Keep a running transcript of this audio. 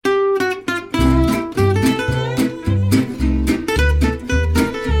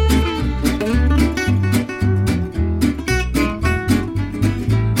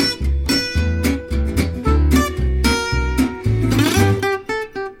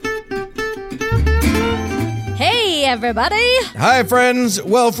everybody. Hi, friends.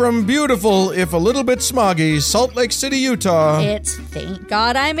 Well, from beautiful, if a little bit smoggy, Salt Lake City, Utah. It's Thank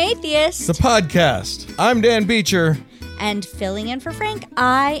God I'm Atheist. The podcast. I'm Dan Beecher. And filling in for Frank,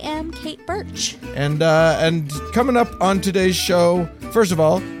 I am Kate Birch. And coming up on today's show, first of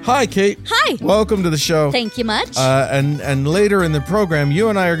all, hi, Kate. Hi. Welcome to the show. Thank you much. And later in the program, you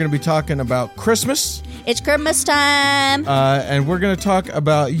and I are going to be talking about Christmas. It's Christmas time. And we're going to talk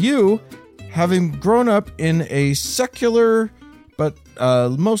about you having grown up in a secular but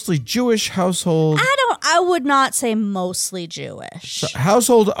mostly Jewish household. I would not say mostly Jewish.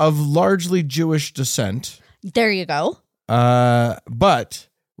 Household of largely Jewish descent. There you go. But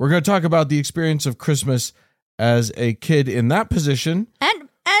we're going to talk about the experience of Christmas as a kid in that position.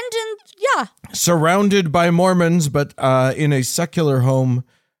 Yeah. Surrounded by Mormons, but in a secular home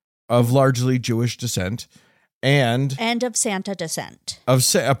of largely Jewish descent. And of Santa descent.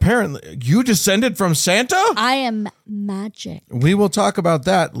 Apparently, you descended from Santa? I am magic. We will talk about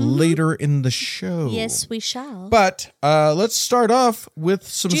that later in the show. Yes, we shall. But let's start off with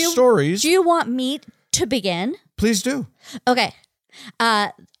some stories. Do you want me to begin? Please do. Okay.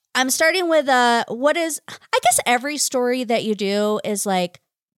 I'm starting with I guess every story that you do is like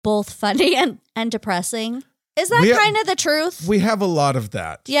both funny and depressing. Is that kind of the truth? We have a lot of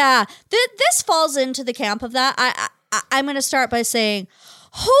that. Yeah. This falls into the camp of that. I'm going to start by saying,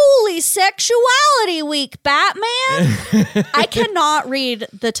 Holy Sexuality Week, Batman! I cannot read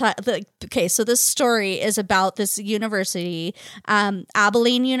okay, so this story is about this university,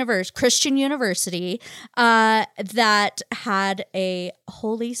 Abilene Christian University, that had a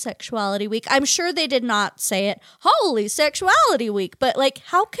Holy Sexuality Week. I'm sure they did not say it, Holy Sexuality Week, but like,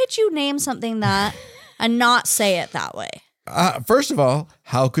 how could you name something that and not say it that way? First of all,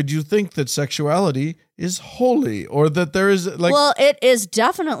 how could you think that sexuality is holy or that there is like... Well, it is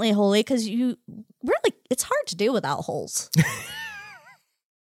definitely holy because it's hard to do without holes.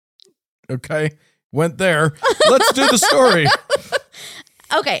 Okay, went there. Let's do the story.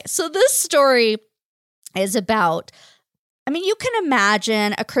 Okay, so this story is about... you can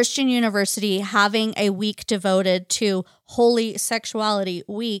imagine a Christian university having a week devoted to Holy Sexuality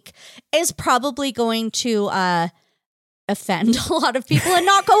Week is probably going to offend a lot of people and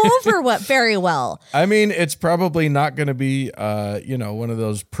not go over very well. It's probably not going to be, one of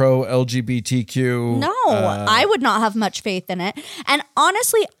those pro-LGBTQ. No, I would not have much faith in it. And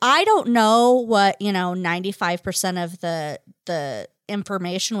honestly, I don't know what, 95% of the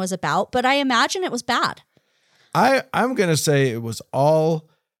information was about, but I imagine it was bad. I'm going to say it was all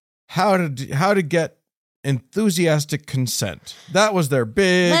how to get enthusiastic consent. That was their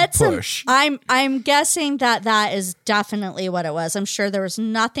big push. I'm guessing that is definitely what it was. I'm sure there was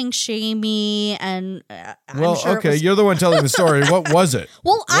nothing shamey and you're the one telling the story. What was it?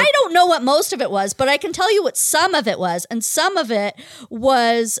 Well, I don't know what most of it was, but I can tell you what some of it was, and some of it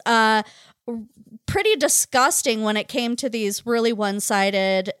was pretty disgusting when it came to these really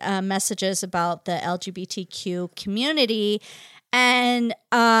one-sided messages about the LGBTQ community. And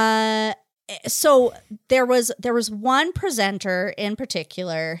so there was one presenter in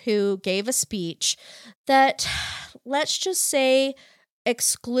particular who gave a speech that, let's just say,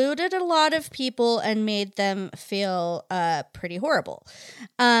 excluded a lot of people and made them feel pretty horrible.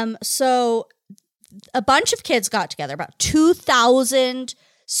 So a bunch of kids got together, about 2,000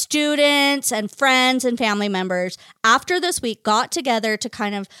 students and friends and family members after this week got together to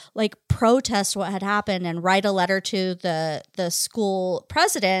kind of like protest what had happened and write a letter to the school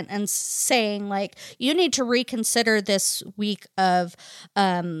president and saying like, you need to reconsider this week of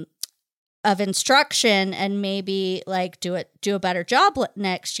instruction and maybe like do a better job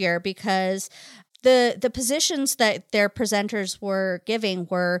next year, because the positions that their presenters were giving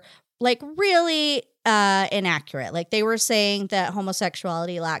were like really inaccurate. Like they were saying that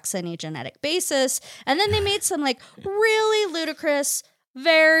homosexuality lacks any genetic basis, and then they made some like really ludicrous,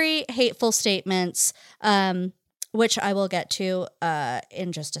 very hateful statements, which I will get to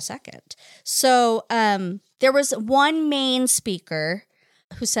in just a second. So there was one main speaker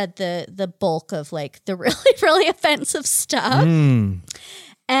who said the bulk of like the really, really offensive stuff.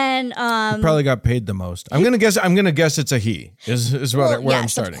 And he probably got paid the most. I'm gonna guess it's a he. Is where I'm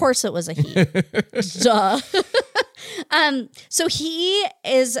starting. Of course it was a he. Duh. So he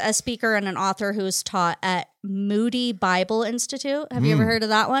is a speaker and an author who's taught at Moody Bible Institute. Have you ever heard of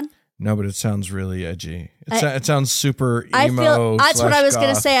that one? No, but it sounds really edgy. It sounds super emo. I feel that's what I was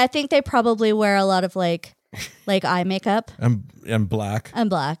gonna goth. say. I think they probably wear a lot of like eye makeup and black.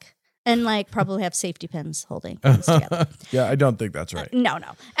 And like probably have safety pins holding things together. Yeah, I don't think that's right. No.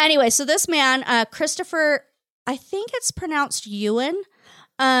 Anyway, so this man, Christopher, I think it's pronounced Ewan.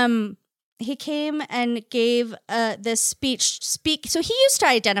 he came and gave this speech. So he used to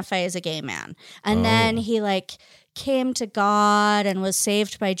identify as a gay man, and then he like came to God and was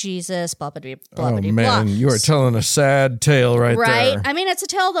saved by Jesus. Blah blah blah blah. Oh blah, man, blah. you are telling a sad tale right there. I mean, it's a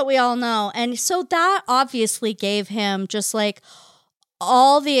tale that we all know, and so that obviously gave him just like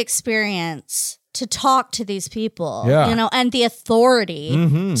all the experience to talk to these people, you know, and the authority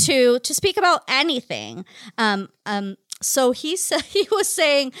to speak about anything. So he was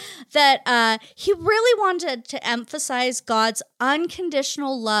saying that he really wanted to emphasize God's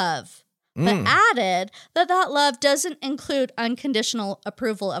unconditional love, but added that love doesn't include unconditional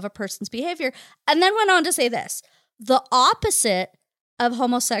approval of a person's behavior, and then went on to say this: the opposite of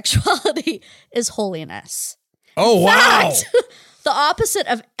homosexuality is holiness. Oh, wow. The opposite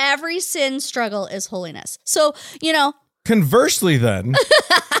of every sin struggle is holiness. So, you know. Conversely, then,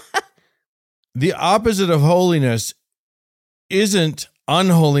 the opposite of holiness isn't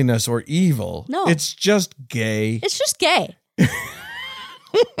unholiness or evil. No. It's just gay. It's just gay.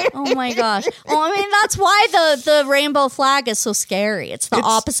 Oh my gosh. Well, I mean, that's why the rainbow flag is so scary. It's the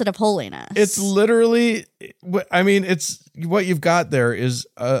opposite of holiness. It's literally, I mean, it's what you've got there is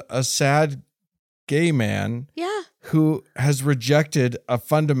a sad gay man. Yeah. Who has rejected a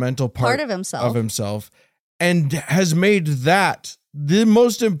fundamental part of himself and has made that the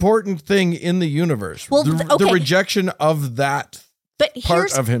most important thing in the universe. Well, the rejection of that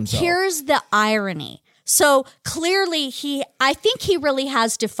part of himself. Here's the irony. So clearly I think he really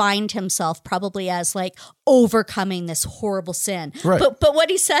has defined himself probably as like overcoming this horrible sin. Right. But what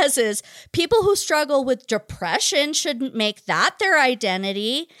he says is people who struggle with depression shouldn't make that their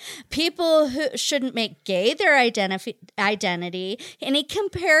identity. People who shouldn't make gay their identity. And he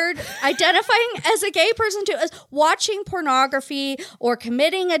compared identifying as a gay person to as watching pornography or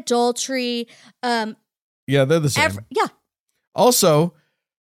committing adultery. Yeah, they're the same. Yeah. Also,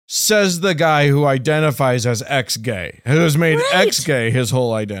 says the guy who identifies as ex-gay, who has made ex-gay his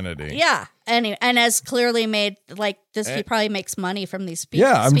whole identity. Yeah, and has clearly made like this. He probably makes money from these speaking.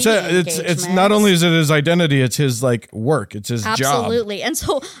 Yeah, I'm saying it's not only is it his identity, it's his like work, it's his job. Absolutely, and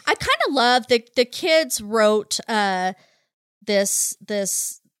so I kind of love the kids wrote this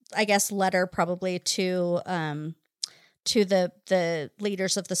I guess letter probably to the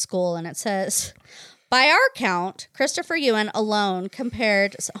leaders of the school, and it says. By our count, Christopher Ewan alone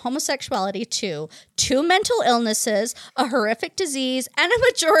compared homosexuality to 2 mental illnesses, a horrific disease, and a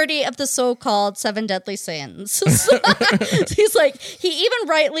majority of the so-called 7 deadly sins. So he's like, he even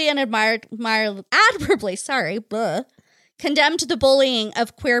rightly and admirably, condemned the bullying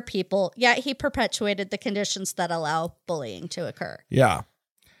of queer people, yet he perpetuated the conditions that allow bullying to occur. Yeah.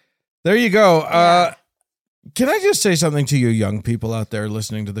 There you go. Yeah. Can I just say something to you young people out there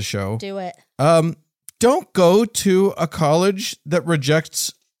listening to the show? Do it. Don't go to a college that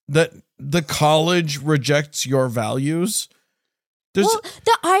the college rejects your values. Well,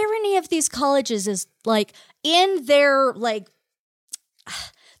 the irony of these colleges is like in their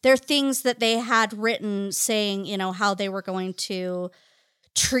things that they had written saying, you know, how they were going to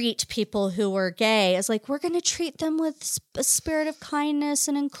treat people who were gay. It's like, we're going to treat them with a spirit of kindness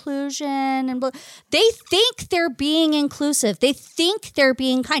and inclusion. And they think they're being inclusive. They think they're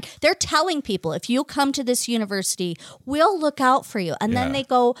being kind. They're telling people, if you come to this university, we'll look out for you. And then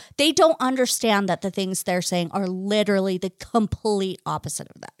they don't understand that the things they're saying are literally the complete opposite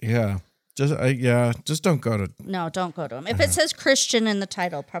of that. Yeah. Just don't go to. No, don't go to them. If it says Christian in the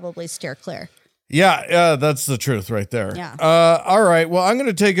title, probably steer clear. Yeah, that's the truth right there. Yeah. All right. Well, I'm going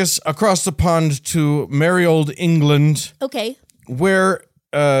to take us across the pond to merry old England. Okay. Where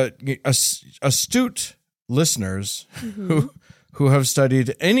astute listeners who have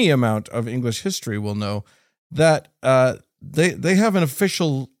studied any amount of English history will know that they have an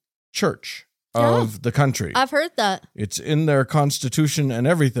official church of the country. I've heard that. It's in their constitution and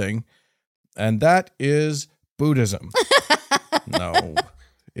everything, and that is Buddhism. No.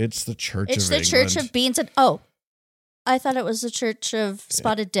 It's the Church of England. It's the Church of Beans and... Oh, I thought it was the Church of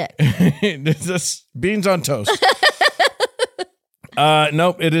Spotted Dick. It's beans on toast.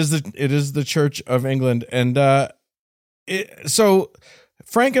 Nope, it is the Church of England. And so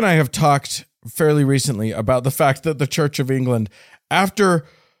Frank and I have talked fairly recently about the fact that the Church of England, after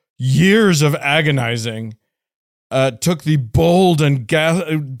years of agonizing, took the bold and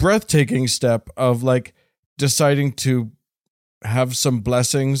breathtaking step of like deciding to have some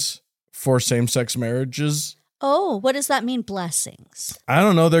blessings for same-sex marriages. Oh, what does that mean, blessings? I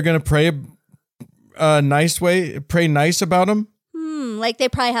don't know. They're going to pray pray nice about them. Like they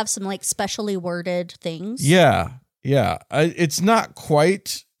probably have some like specially worded things. Yeah. It's not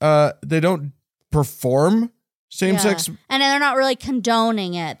quite, they don't perform Same-sex, and they're not really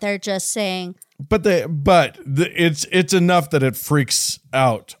condoning it. They're just saying, it's enough that it freaks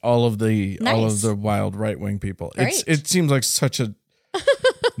out all of the wild right-wing people. Great. It seems like such a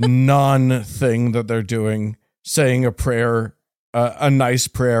non-thing that they're doing, saying a prayer, a nice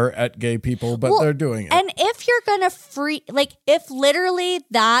prayer at gay people, but they're doing it. And if you're gonna if literally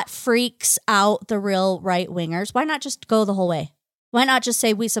that freaks out the real right-wingers, why not just go the whole way? Why not just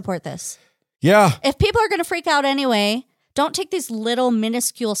say we support this? Yeah. If people are gonna freak out anyway, don't take these little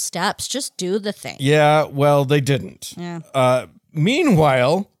minuscule steps. Just do the thing. Yeah, well, they didn't. Yeah.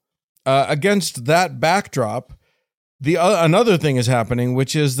 Meanwhile, against that backdrop, another thing is happening,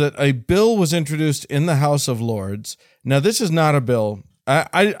 which is that a bill was introduced in the House of Lords. Now, this is not a bill.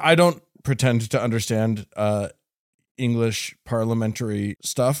 I don't pretend to understand English parliamentary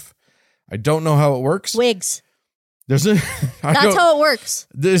stuff. I don't know how it works. Wigs. That's how it works.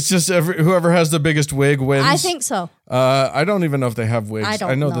 It's just whoever has the biggest wig wins. I think so. I don't even know if they have wigs.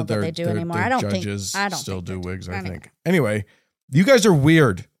 I know that they do anymore. I don't judges think still do wigs, I anyway. think. Anyway, you guys are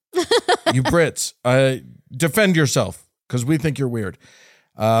weird. You Brits. Defend yourself, because we think you're weird.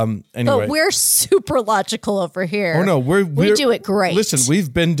 Anyway. But we're super logical over here. Oh, no. We do it great. Listen,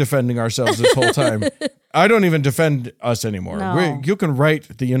 we've been defending ourselves this whole time. I don't even defend us anymore. No. You can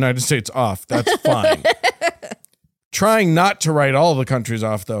write the United States off. That's fine. Trying not to write all the countries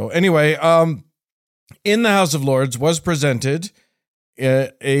off, though. Anyway, in the House of Lords was presented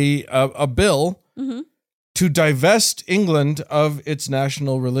a bill to divest England of its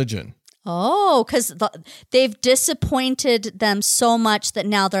national religion. Oh, because they've disappointed them so much that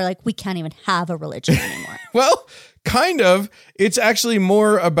now they're like, we can't even have a religion anymore. Well, kind of. It's actually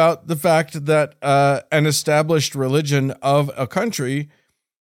more about the fact that an established religion of a country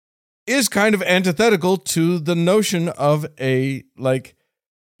is kind of antithetical to the notion of a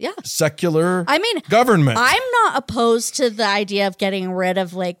secular government. I'm not opposed to the idea of getting rid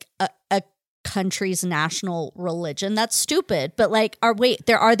of a country's national religion. That's stupid. But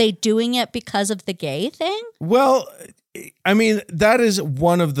are they doing it because of the gay thing? Well, I mean, that is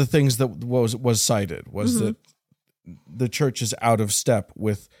one of the things that was cited was that the church is out of step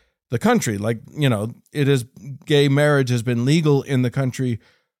with the country. Gay marriage has been legal in the country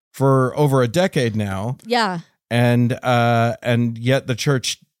for over a decade now. Yeah. And yet the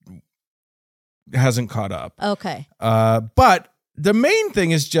church hasn't caught up. Okay. But the main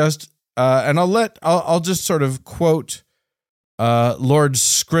thing is just, and I'll just sort of quote Lord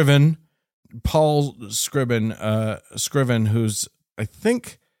Scriven, Paul Scriven, who's I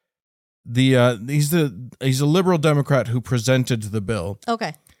think he's a liberal Democrat who presented the bill.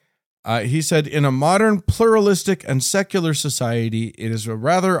 Okay. He said, in a modern pluralistic and secular society, it is a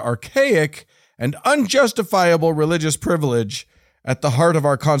rather archaic and unjustifiable religious privilege at the heart of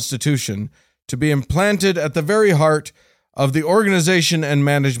our Constitution to be implanted at the very heart of the organization and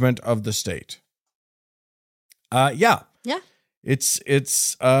management of the state. Yeah.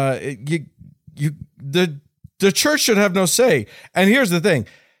 The church should have no say. And here's the thing.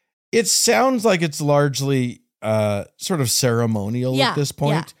 It sounds like it's largely sort of ceremonial at this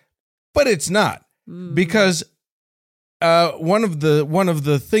point. Yeah. But it's not, because one of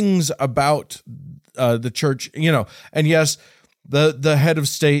the things about the church, and yes, the head of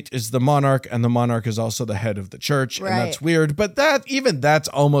state is the monarch, and the monarch is also the head of the church, right. And that's weird. But that's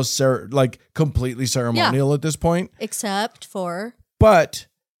almost completely ceremonial at this point, except for. But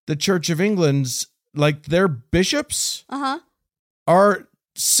the Church of England's their bishops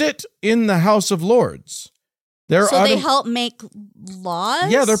sit in the House of Lords. They help make laws?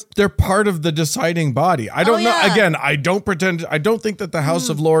 Yeah, they're part of the deciding body. I don't know. Again, I don't think that the House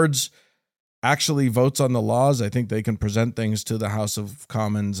of Lords actually votes on the laws. I think they can present things to the House of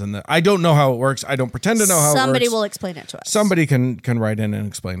Commons, and I don't know how it works. I don't pretend to know how it works. Somebody will explain it to us. Somebody can write in and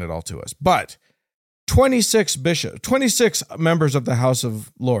explain it all to us. But 26 members of the House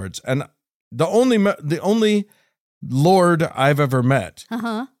of Lords, and the only Lord I've ever met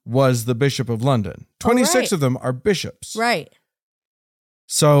was the Bishop of London. 26 of them are bishops. Right.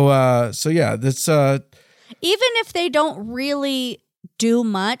 So yeah, that's even if they don't really do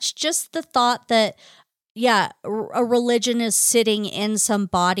much, just the thought that a religion is sitting in some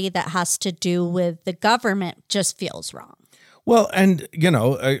body that has to do with the government just feels wrong. Well, and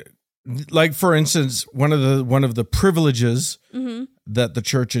for instance, one of the privileges that the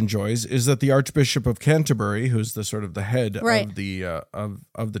church enjoys is that the Archbishop of Canterbury, who's the sort of the head of the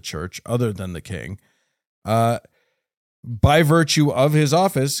of the church, other than the king, by virtue of his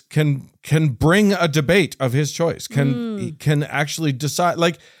office, can bring a debate of his choice. Can actually decide.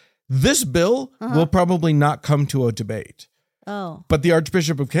 This bill will probably not come to a debate. Oh. But the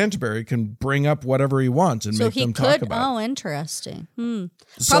Archbishop of Canterbury can bring up whatever he wants and make them talk about it. Oh, interesting.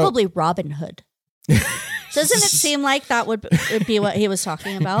 Probably Robin Hood. Doesn't it seem like that would be what he was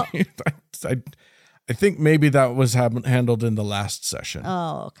talking about? I think maybe that was handled in the last session.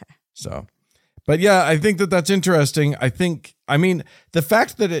 Oh, okay. So, but yeah, I think that's interesting. I mean, the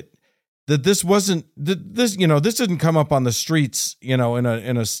fact that this wasn't this didn't come up on the streets, in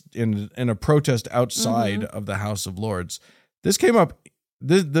a protest outside of the House of Lords. This came up.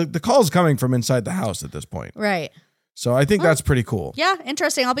 The call is coming from inside the house at this point, right? So I think that's pretty cool. Yeah,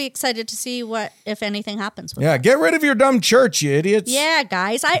 interesting. I'll be excited to see what, if anything, happens with that. Get rid of your dumb church, you idiots. Yeah,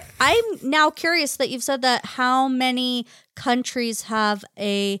 guys. I'm now curious that you've said that. How many countries have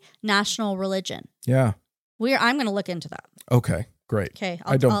a national religion? Yeah. I'm going to look into that. Okay, great. Okay.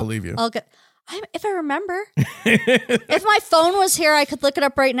 I don't believe you. If I remember. If my phone was here, I could look it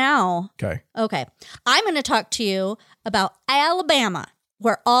up right now. Okay. I'm going to talk to you about Alabama,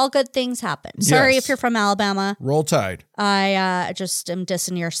 where all good things happen. Sorry if you're from Alabama. Roll Tide. I just am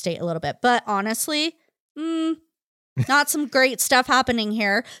dissing your state a little bit. But honestly, not some great stuff happening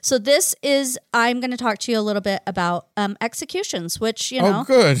here. So I'm going to talk to you a little bit about executions, which,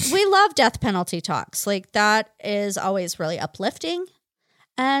 good. We love death penalty talks. Like, that is always really uplifting.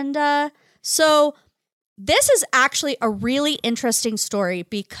 And so this is actually a really interesting story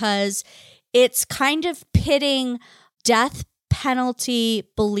because it's kind of pitting death penalty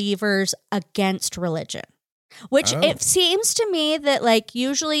believers against religion, which it seems to me that, like,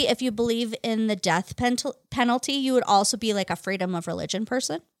 usually if you believe in the death penalty, you would also be like a freedom of religion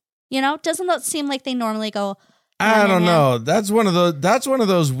person. Doesn't that seem like they normally go? I don't know. That's one of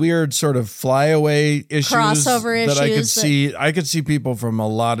those weird sort of flyaway issues, crossover that issues I could see. I could see people from a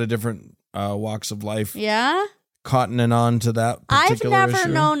lot of different walks of life. Yeah. Cottoning on to that particular I've never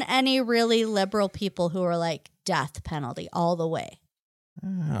issue. known any really liberal people who are like death penalty all the way.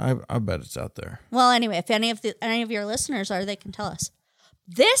 I bet it's out there. Well, anyway, if any of your listeners are, they can tell us.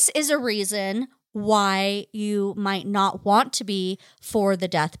 This is a reason why you might not want to be for the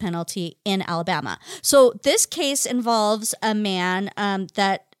death penalty in Alabama. So this case involves a man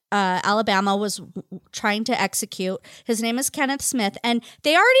that Alabama was trying to execute. His name is Kenneth Smith, and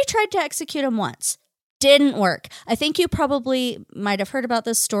they already tried to execute him once. Didn't work. I think you probably might have heard about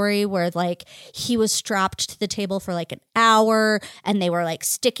this story where, like, he was strapped to the table for like an hour and they were like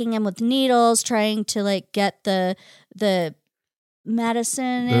sticking him with needles, trying to like get the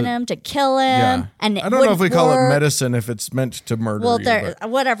medicine in him to kill him. Yeah. And I don't know if we call it medicine if it's meant to murder. Well,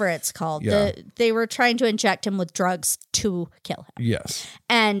 whatever it's called. Yeah. They were trying to inject him with drugs to kill him. Yes.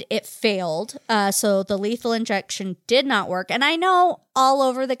 And it failed. So the lethal injection did not work. And I know all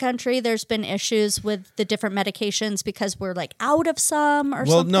over the country there's been issues with the different medications because we're like out of some or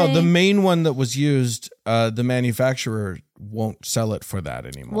something. Well, no, the main one that was used, the manufacturer won't sell it for that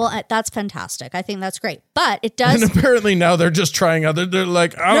anymore. Well, that's fantastic. I think that's great. But it does. And apparently now they're just trying other. They're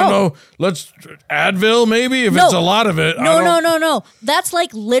like, I don't know. Let's Advil maybe if it's a lot of it. No. That's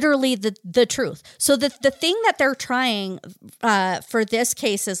like literally the truth. So the thing that they're trying for this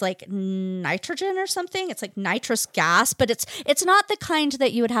case is like nitrogen or something. It's like nitrous gas, but it's not the kind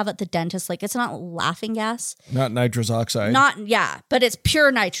that you would have at the dentist. Like, it's not laughing gas. Not nitrous oxide. But it's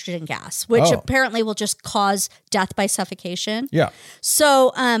pure nitrogen gas, which apparently will just cause death by suffocation. Yeah.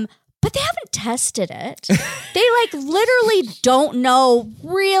 So, but they haven't tested it. They like literally don't know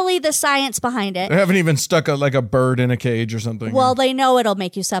really the science behind it. They haven't even stuck a bird in a cage or something. Well, they know it'll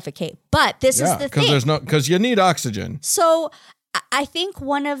make you suffocate, but this is the thing. Because you need oxygen. So I think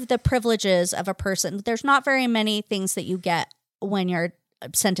one of the privileges of a person, there's not very many things that you get when you're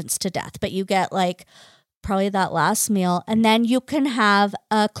sentenced to death, but you get like probably that last meal, and then you can have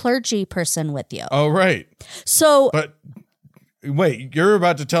a clergy person with you. Oh, right. So, but wait, you're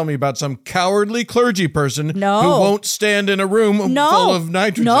about to tell me about some cowardly clergy person who won't stand in a room full of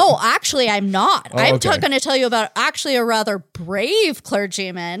nitrogen. No, actually, I'm not. I'm okay. going to tell you about actually a rather brave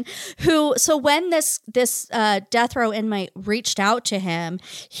clergyman who, so when this death row inmate reached out to him,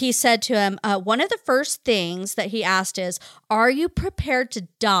 he said to him, one of the first things that he asked is, are you prepared to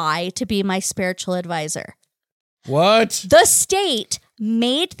die to be my spiritual advisor? What? The state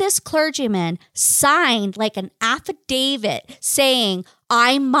made this clergyman sign like an affidavit saying,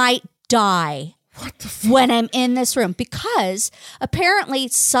 I might die when I'm in this room, because apparently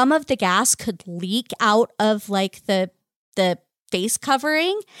some of the gas could leak out of like the face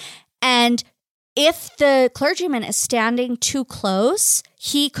covering. And if the clergyman is standing too close,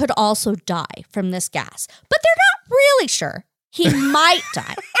 he could also die from this gas. But they're not really sure. He might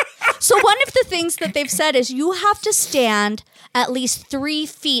die. So one of the things that they've said is you have to stand at least 3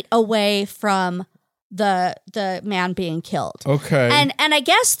 feet away from the man being killed. Okay. And I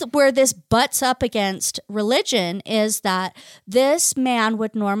guess where this butts up against religion is that this man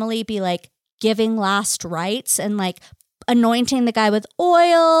would normally be like giving last rites and like anointing the guy with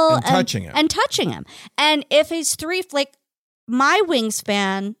oil and touching him. And if he's like my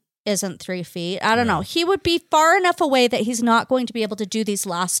wingspan isn't 3 feet. I don't know. He would be far enough away that he's not going to be able to do these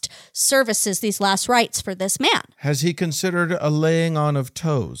last services, these last rites for this man. Has he considered a laying on of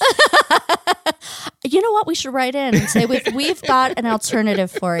toes? You know what? We should write in and say we've got an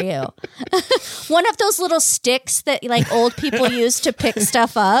alternative for you. One of those little sticks that like old people use to pick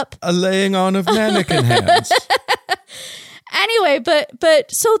stuff up. A laying on of mannequin hands. Anyway,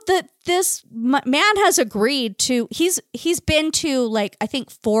 but so this man has agreed to. He's been to like I think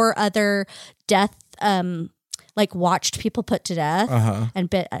 4 other death like watched people put to death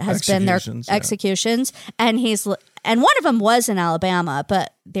and has been their executions, and one of them was in Alabama,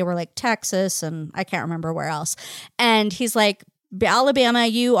 but they were like Texas and I can't remember where else. And he's like, Alabama,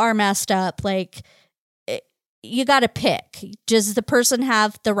 you are messed up. Like, you got to pick. Does the person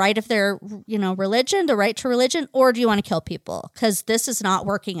have the right of their, religion, the right to religion, or do you want to kill people? Because this is not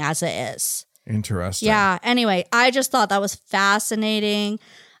working as it is. Interesting. Yeah. Anyway, I just thought that was fascinating.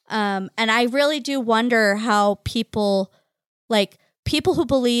 And I really do wonder how people who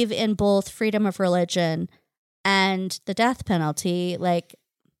believe in both freedom of religion and the death penalty, like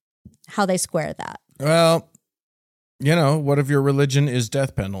how they square that. Well, what if your religion is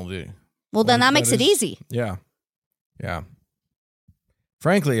death penalty? Well, then that makes it easy. Yeah. Yeah.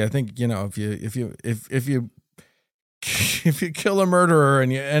 Frankly, I think, if you kill a murderer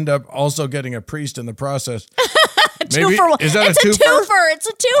and you end up also getting a priest in the process, maybe is that it's a twofer? It's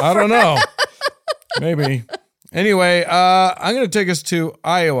a twofer. I don't know. Maybe. Anyway, I'm going to take us to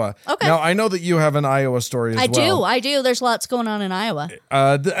Iowa. Okay. Now, I know that you have an Iowa story as well. I do. There's lots going on in Iowa.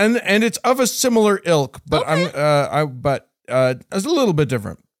 And it's of a similar ilk, but it's a little bit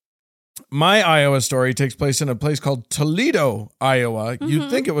different. My Iowa story takes place in a place called Toledo, Iowa. Mm-hmm. You'd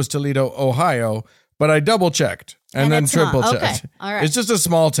think it was Toledo, Ohio, but I double checked and then triple checked. Okay. All right. It's just a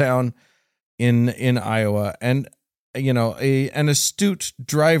small town in Iowa, and an astute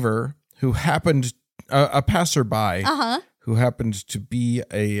driver who happened a passerby who happened to be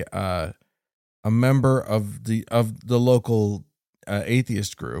a member of the local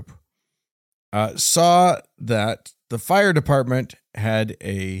atheist group saw that the fire department had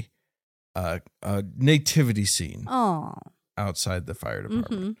a nativity scene outside the fire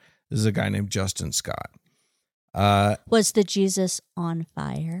department. Mm-hmm. This is a guy named Justin Scott. Was the Jesus on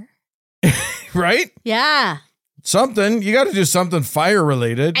fire? Right? Yeah. Something. You got to do something fire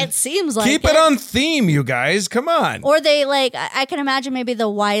related. It seems like Keep it on theme, you guys. Come on. Or they I can imagine maybe the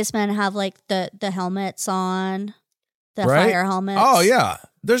wise men have like the helmets on, the fire helmets. Oh, yeah.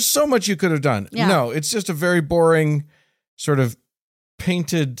 There's so much you could have done. Yeah. No, it's just a very boring sort of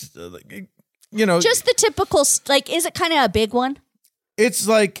painted, just the typical, is it kind of a big one? It's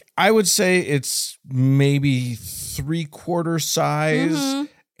like, I would say it's maybe 3/4 size. Mm-hmm.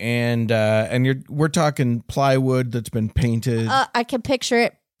 And we're talking plywood that's been painted. I can picture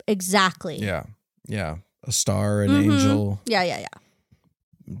it exactly. Yeah. Yeah. A star, an angel. Yeah.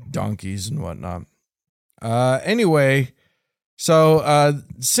 Donkeys and whatnot. Anyway, so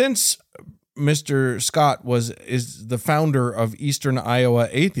since Mr. Scott is the founder of Eastern Iowa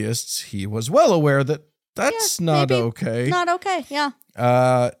Atheists, he was well aware that that's not okay. Not okay, yeah.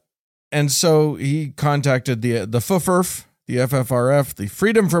 And so he contacted the FFRF, the FFRF, the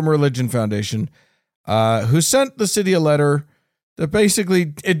Freedom from Religion Foundation, who sent the city a letter that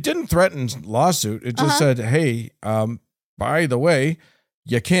basically, it didn't threaten lawsuit. It just said, hey, by the way,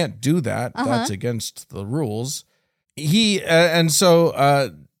 you can't do that. That's against the rules.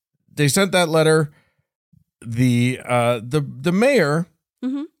 So they sent that letter. The mayor,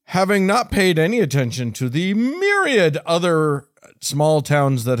 having not paid any attention to the myriad other small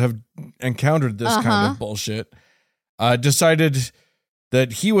towns that have encountered this kind of bullshit, decided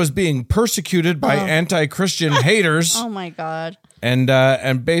that he was being persecuted by anti-Christian haters. Oh my God.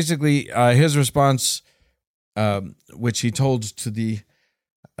 And basically his response, which he told to the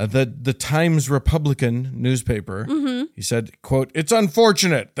Times Republican newspaper, he said, quote, "It's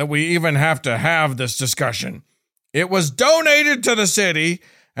unfortunate that we even have to have this discussion. It was donated to the city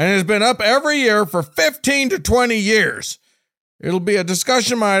and has been up every year for 15 to 20 years. It'll be a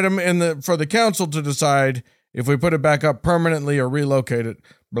discussion item for the council to decide if we put it back up permanently or relocate it,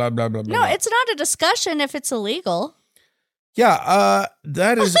 blah, blah, blah, blah." No, it's not a discussion if it's illegal. Yeah,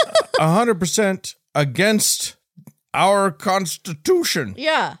 that is 100% against our Constitution.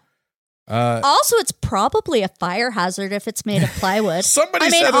 Yeah. Also, it's probably a fire hazard if it's made of plywood. Somebody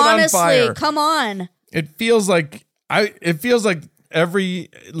set it on fire. Honestly, come on. It feels like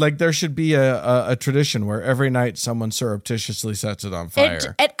there should be a tradition where every night someone surreptitiously sets it on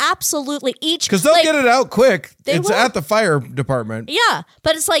fire. It absolutely because they'll get it out quick. It's will. at the fire department. Yeah,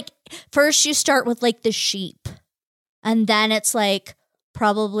 but it's like first you start with like the sheep, and then it's like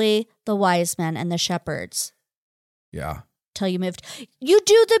probably the wise men and the shepherds. Yeah, till you moved. You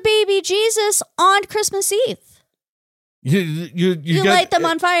do the baby Jesus on Christmas Eve. You light them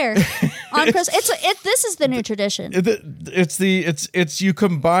on fire on Christmas. This is the new tradition. It's you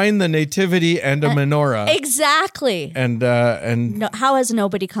combine the nativity and a menorah. Exactly. And no, how has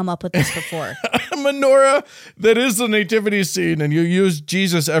nobody come up with this before? A menorah that is the nativity scene, and you use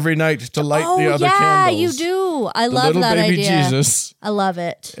Jesus every night to light the other candles. Yeah, you do. I love that idea. Little baby Jesus. I love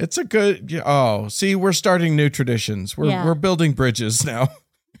it. It's a good. Oh, see, we're starting new traditions. We're building bridges now.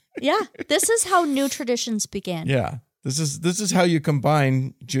 Yeah, this is how new traditions begin. Yeah. This is how you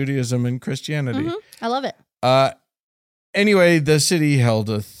combine Judaism and Christianity. Mm-hmm. I love it. Anyway, the city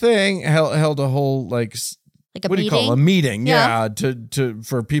held a thing, held a whole like a what meeting? Do you call it? A meeting? Yeah, to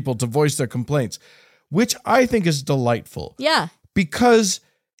for people to voice their complaints, which I think is delightful. Yeah, because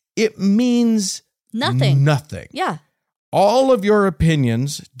it means nothing. Yeah, all of your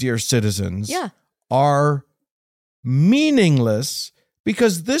opinions, dear citizens, are meaningless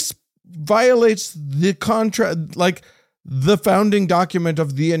because this violates the contract, like the founding document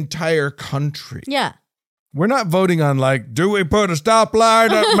of the entire country. Yeah. We're not voting on like, do we put a stoplight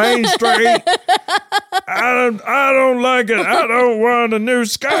at Main Street? I don't like it. I don't want a new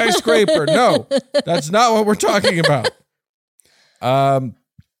skyscraper. No, that's not what we're talking about.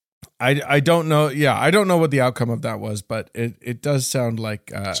 I don't know. Yeah, I don't know what the outcome of that was, but it does sound like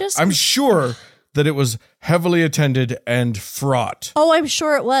I'm sure that it was heavily attended and fraught. Oh, I'm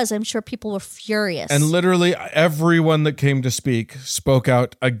sure it was. I'm sure people were furious. And literally everyone that came to speak spoke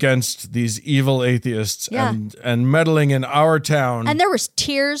out against these evil atheists and meddling in our town. And there was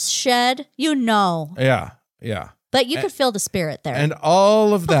tears shed, Yeah. But you could feel the spirit there. And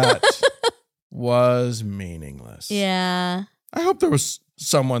all of that was meaningless. Yeah. I hope there was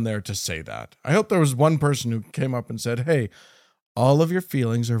someone there to say that. I hope there was one person who came up and said, hey, all of your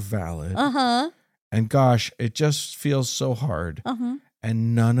feelings are valid. Uh-huh. And gosh, it just feels so hard. Uh-huh.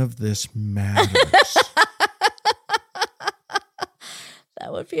 And none of this matters.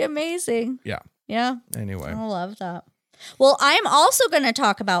 That would be amazing. Yeah. Yeah. Anyway. I love that. Well, I'm also going to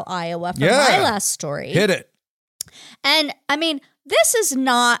talk about Iowa for my last story. Hit it. And I mean, this is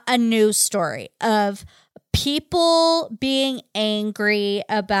not a news story of people being angry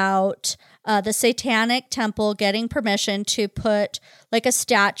about the Satanic Temple getting permission to put like a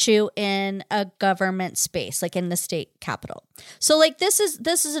statue in a government space, like in the state capitol. So like this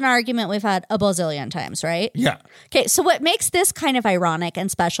is an argument we've had a bazillion times, right? Yeah. Okay, so what makes this kind of ironic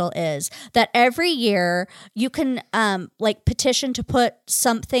and special is that every year you can like petition to put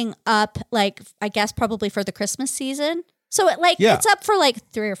something up, like I guess probably for the Christmas season. So it's up for like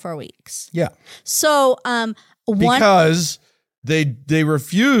 3 or 4 weeks. Yeah. So because they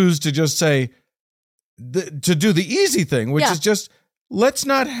refuse to just say to do the easy thing, which is just let's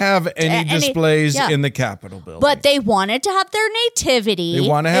not have any displays in the Capitol building. But they wanted to have their nativity. They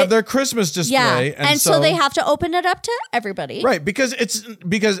want to have their Christmas display. Yeah. And so they have to open it up to everybody. Right. Because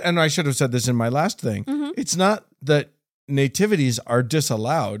and I should have said this in my last thing. Mm-hmm. It's not that nativities are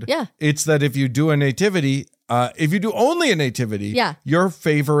disallowed. Yeah. It's that if you do a nativity, if you do only a nativity, you're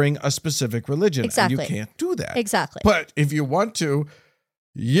favoring a specific religion. Exactly. And you can't do that. Exactly. But if you want to,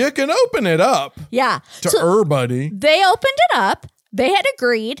 you can open it up. Yeah. To everybody. They opened it up. They had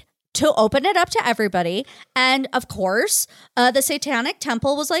agreed to open it up to everybody. And of course, the Satanic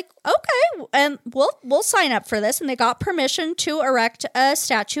Temple was like, okay, and we'll sign up for this. And they got permission to erect a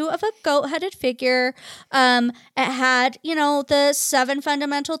statue of a goat-headed figure. It had, the 7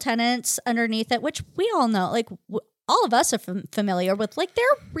 fundamental tenets underneath it, which we all know, like all of us are familiar with, like they're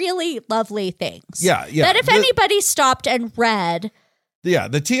really lovely things. Yeah. That if anybody stopped and read... Yeah,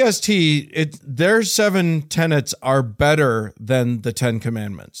 the TST, their 7 tenets are better than the 10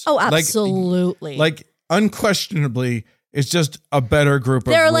 commandments. Oh, absolutely. Like unquestionably, it's just a better group of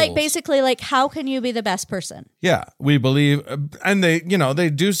rules. They're like basically like, how can you be the best person? Yeah, we believe, and they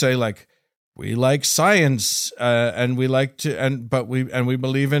do say like, we like science, and we like to, but we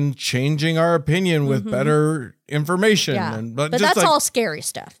believe in changing our opinion with better information. Yeah, but that's all scary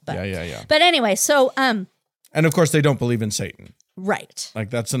stuff. But, yeah. But anyway, so and of course they don't believe in Satan. Right.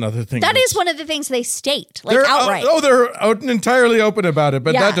 Like that's another thing. That is one of the things they state, like they're outright. They're entirely open about it,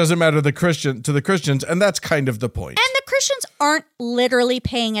 but Yeah. that doesn't matter to the Christians, and that's kind of the point. And the Christians aren't literally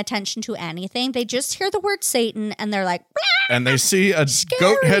paying attention to anything. They just hear the word Satan and they're like, and they see a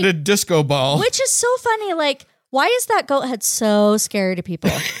scary. goat-headed disco ball. Which is so funny. Like, why is that goat head so scary to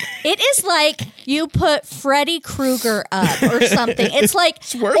people? It is like you put Freddy Krueger up or something. It's like,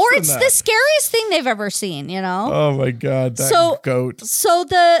 It's the scariest thing they've ever seen, you know? Oh my God, that goat. So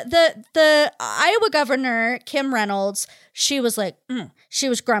the Iowa governor, Kim Reynolds, she was like, she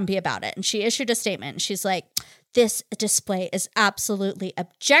was grumpy about it. And she issued a statement. And she's like, this display is absolutely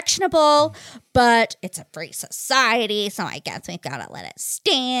objectionable, but it's a free society, so I guess we've got to let it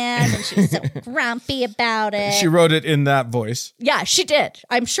stand. And she's so grumpy about it. She wrote it in that voice. Yeah, she did.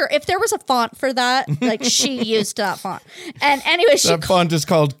 I'm sure if there was a font for that, like she used that font. And anyway, that font is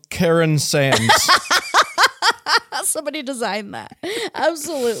called Karen Sands. Somebody designed that.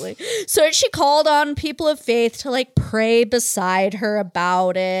 Absolutely. So she called on people of faith to like pray beside her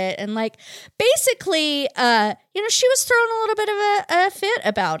about it. And like basically, she was throwing a little bit of a fit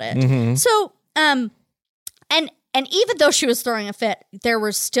about it. Mm-hmm. So, and even though she was throwing a fit, there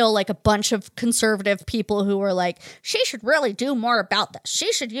were still like a bunch of conservative people who were like, she should really do more about this.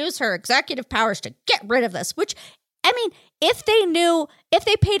 She should use her executive powers to get rid of this, which, I mean, if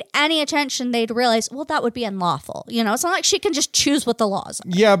they paid any attention, they'd realize, well, that would be unlawful. You know, it's not like she can just choose what the laws are.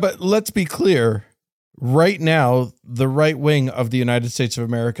 Yeah, but let's be clear. Right now, the right wing of the United States of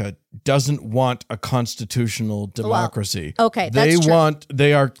America doesn't want a constitutional democracy. Well, okay, that's true.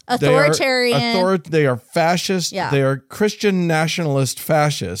 They are authoritarian. They are fascist. Yeah. They are Christian nationalist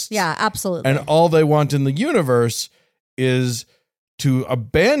fascists. Yeah, absolutely. And all they want in the universe is to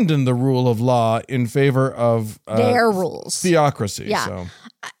abandon the rule of law in favor of their rules. Theocracy. Yeah. So.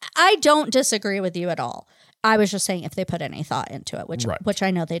 I don't disagree with you at all. I was just saying if they put any thought into it, which I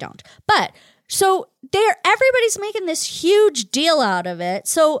know they don't. But so everybody's making this huge deal out of it.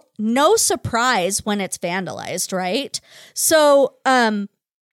 So no surprise when it's vandalized, right? So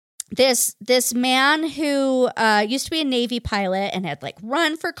this man who used to be a Navy pilot and had like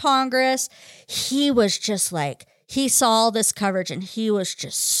run for Congress, he was just like, he saw this coverage and he was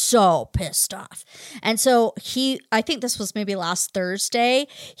just so pissed off. And so I think this was maybe last Thursday,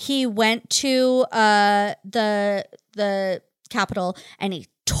 he went to the Capitol and he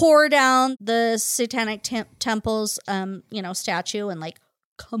tore down the Satanic Temple's statue and like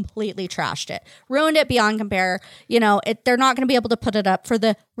completely trashed it, ruined it beyond compare. You know, they're not going to be able to put it up for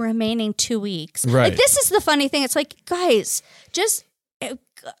the remaining 2 weeks. Right. Like, this is the funny thing. It's like, guys, just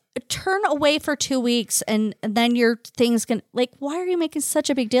turn away for 2 weeks and then your thing's gonna, like, why are you making such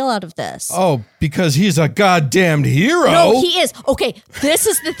a big deal out of this? Oh, because he's a goddamn hero. No, he is. Okay, this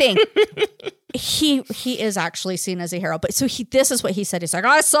is the thing. He is actually seen as a hero. But so this is what he said. He's like,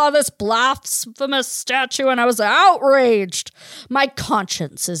 I saw this blasphemous statue and I was outraged. My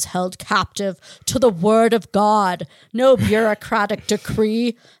conscience is held captive to the word of God, no bureaucratic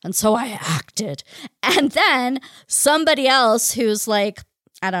decree. And so I acted. And then somebody else who's like,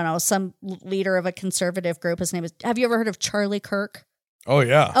 I don't know, some leader of a conservative group. His name is, have you ever heard of Charlie Kirk? Oh,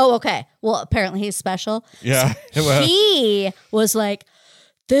 yeah. Oh, okay. Well, apparently he's special. Yeah. So he was like,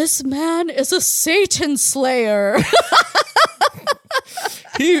 this man is a Satan slayer.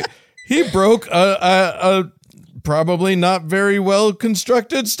 He broke a probably not very well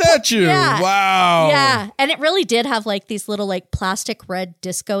constructed statue. Yeah. Wow. Yeah. And it really did have like these little like plastic red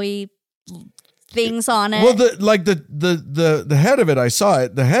disco-y things on it. Well, the head of it, I saw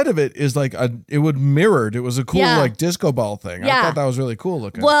it. The head of it is like it would mirrored. It was a cool like disco ball thing. Yeah. I thought that was really cool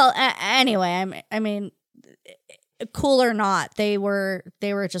looking. Well, anyway, I mean, cool or not, they were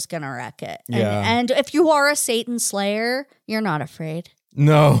just gonna wreck it. And if you are a Satan slayer, you're not afraid.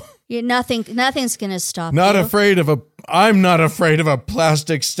 No. Nothing's gonna stop you. I'm not afraid of a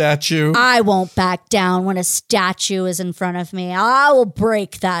plastic statue. I won't back down when a statue is in front of me. I will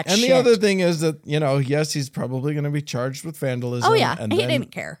break that shit. And the other thing is that, yes, he's probably going to be charged with vandalism. Oh, yeah. And he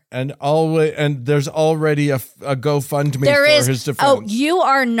didn't care. And there's already a GoFundMe his defense. Oh, you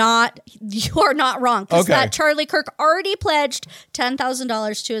are not wrong. Because Okay. that Charlie Kirk already pledged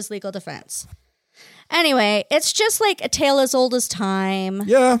 $10,000 to his legal defense. Anyway, it's just like a tale as old as time.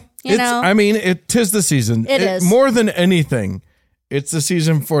 Yeah. You know? I mean, 'tis the season. It is. More than anything, it's the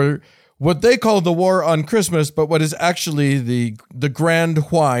season for what they call the war on Christmas, but what is actually the grand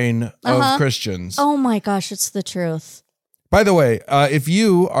whine of Christians. Oh my gosh, it's the truth. By the way, if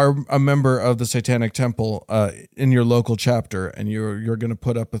you are a member of the Satanic Temple in your local chapter and you're going to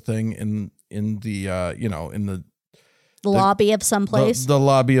put up a thing in the lobby of some place. The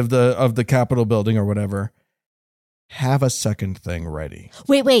lobby of the Capitol building or whatever. have a second thing ready.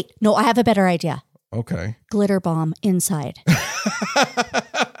 Wait. No, I have a better idea. Okay. Glitter bomb inside.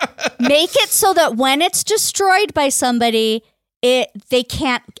 Make it so that when it's destroyed by somebody, they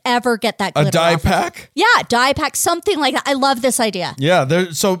can't ever get that glitter A dye off. pack? Yeah, dye pack, something like that. I love this idea. Yeah.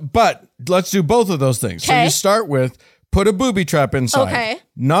 But let's do both of those things. So Okay. you start with put a booby trap inside. Okay.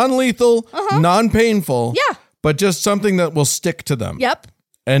 Non-lethal, non-painful. Yeah. But just something that will stick to them. Yep.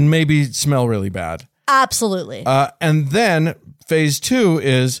 And maybe smell really bad. Absolutely. And then phase 2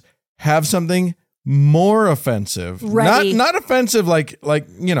 is have something more offensive. Ready. Not offensive like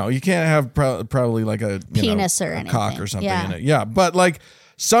you can't have probably like a Penis or a anything. cock or something Yeah. in it. Yeah, but like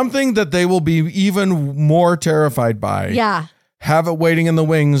something that they will be even more terrified by. Yeah. Have it waiting in the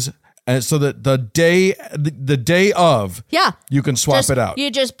wings, and so that the day of, Yeah. you can swap it out.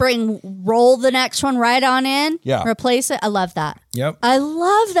 You just roll the next one right on in. Yeah. Replace it. I love that. Yep. I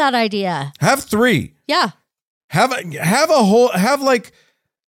love that idea. Have 3. Yeah. Have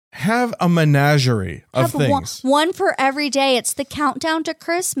a menagerie of Have things. one for every day. It's the countdown to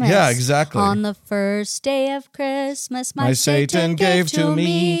Christmas. Yeah, exactly. On the first day of Christmas, my Satan gave to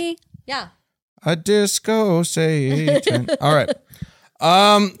me. Yeah. A disco Satan. All right.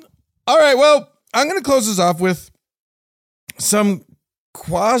 All right. Well, I'm going to close this off with some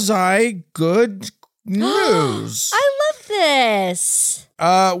quasi good news. I love this.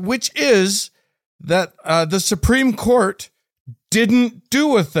 Which is that the Supreme Court didn't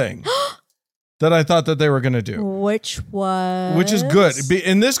do a thing that I thought that they were going to do. Which is good.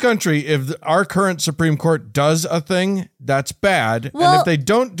 In this country, if our current Supreme Court does a thing, that's bad. And Well- if they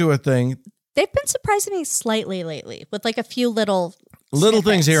don't do a thing, They've been surprising me slightly lately with like a few little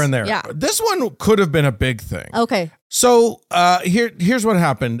things here and there. Yeah. This one could have been a big thing. Okay. So here's what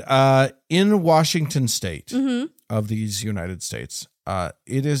happened. In Washington state Mm-hmm. of these United States,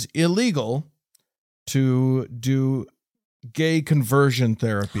 it is illegal to do gay conversion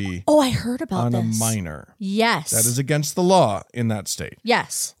therapy Oh, I heard about on this. a minor. Yes. That is against the law in that state.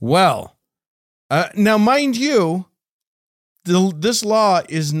 Yes. Well, now mind you, this law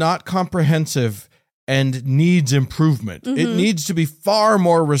is not comprehensive and needs improvement. It needs to be far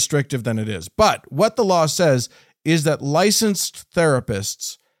more restrictive than it is. But what the law says is that licensed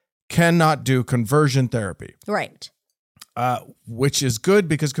therapists cannot do conversion therapy, Right. which is good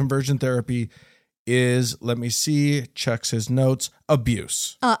because conversion therapy is, let me see, checks his notes,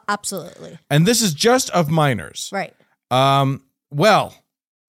 abuse. Absolutely. And this is just of minors. Right. Well,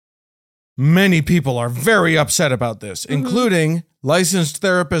 many people are very upset about this, including licensed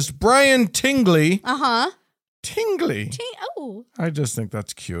therapist Brian Tingley. Uh-huh. Tingley. Oh. I just think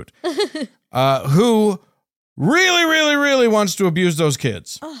that's cute. Who really, really, really wants to abuse those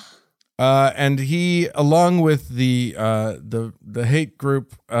kids. And he, along with the hate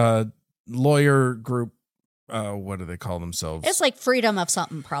group, lawyer group, what do they call themselves? It's like freedom of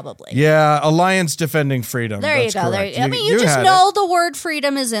something, probably. Yeah, Alliance Defending Freedom. There That's you go. correct. I mean, you just had know the word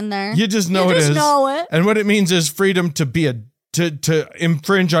freedom is in there. You just know You it just is. know it. And what it means is freedom to be to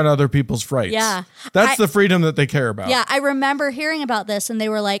infringe on other people's rights. Yeah. That's the freedom that they care about. Yeah, I remember hearing about this, and they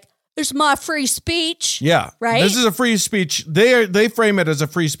were like, "It's my free speech." Yeah. Right? This is a free speech. They frame it as a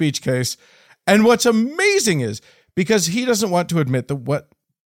free speech case. And what's amazing is because he doesn't want to admit that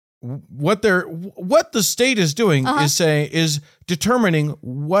what the state is doing is determining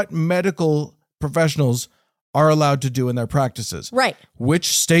what medical professionals are allowed to do in their practices. Right. Which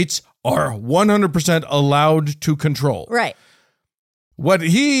states are 100% allowed to control. Right. What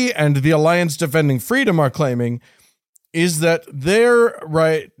he and the Alliance Defending Freedom are claiming is that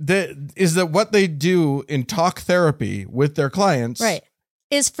is that what they do in talk therapy with their clients Right.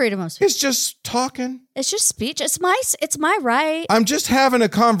 Is freedom of speech. is just talking. It's just speech. It's my right. I'm just having a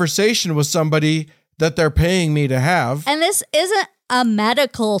conversation with somebody that they're paying me to have. And this isn't a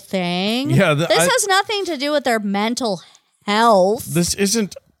medical thing. Yeah, this has nothing to do with their mental health. This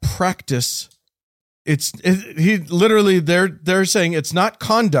isn't practice. He literally they're saying it's not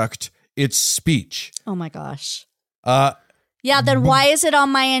conduct, it's speech. Oh my gosh. Yeah, then why is it on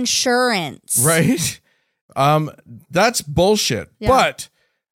my insurance? Right? That's bullshit. Yeah. But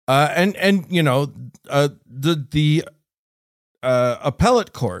and you know, the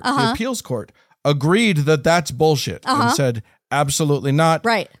appellate court, the appeals court agreed that that's bullshit and said absolutely not.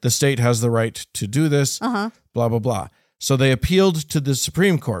 Right. The state has the right to do this. Blah blah blah. So they appealed to the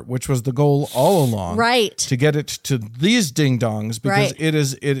Supreme Court, which was the goal all along. Right. To get it to these ding dongs because Right.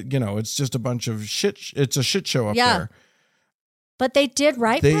 it's just a bunch of shit. It's a shit show up there. But they did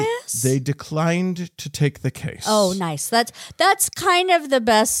right by us? They declined to take the case. Oh, nice. That's kind of the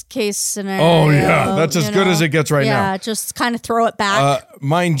best case scenario. Oh, yeah. That's as good as it gets right now. Yeah, just kind of throw it back.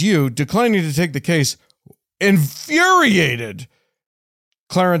 Mind you, declining to take the case infuriated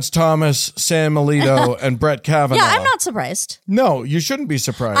Clarence Thomas, Sam Alito, and Brett Kavanaugh. Yeah, I'm not surprised. No, you shouldn't be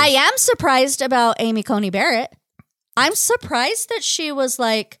surprised. I am surprised about Amy Coney Barrett. I'm surprised that she was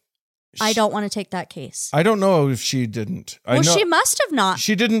like, I don't want to take that case. I don't know if she didn't. She must have not.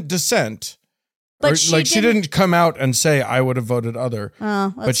 She didn't dissent. But she didn't come out and say, I would have voted other.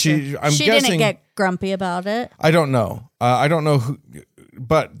 Oh, but she guessing, didn't get grumpy about it. I don't know. I don't know who,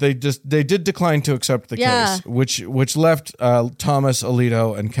 but they did decline to accept the case, which left Thomas,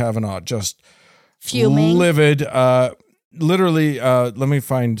 Alito, and Kavanaugh just fuming, livid. Literally, let me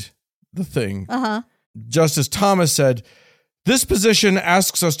find the thing. Justice Thomas said, "This position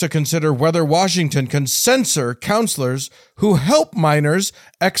asks us to consider whether Washington can censor counselors who help minors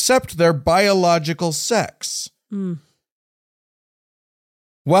accept their biological sex."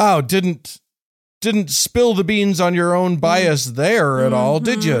 Wow, didn't spill the beans on your own bias there at all,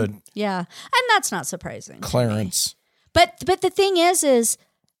 did you? Yeah, and that's not surprising, Clarence. But the thing is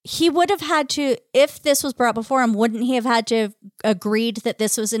he would have had to, if this was brought before him, wouldn't he have had to have agreed that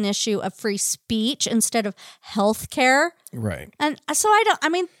this was an issue of free speech instead of health care? Right. And so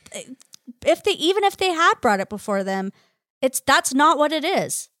even if they had brought it before them, that's not what it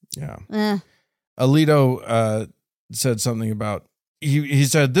is. Yeah. Alito said something about, he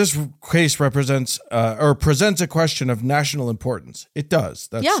said, this case represents or presents a question of national importance. It does.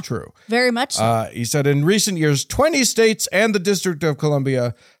 That's true. Very much so. He said, in recent years, 20 states and the District of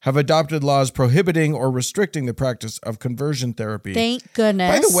Columbia have adopted laws prohibiting or restricting the practice of conversion therapy. Thank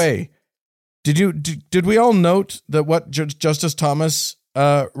goodness. By the way, did we all note that what Justice Thomas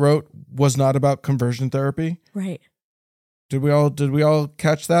wrote was not about conversion therapy? Right. Did we all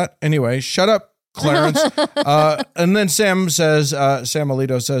catch that? Anyway, shut up, Clarence. And then Sam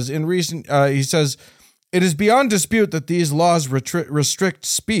Alito says, he says, it is beyond dispute that these laws restrict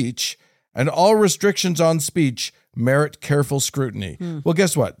speech, and all restrictions on speech merit careful scrutiny. Well,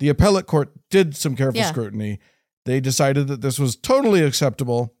 guess what? The appellate court did some careful scrutiny. They decided that this was totally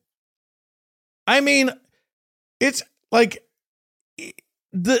acceptable. I mean, it's like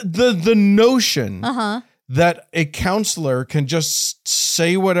the notion that a counselor can just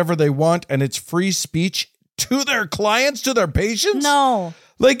say whatever they want and it's free speech to their clients, to their patients? No.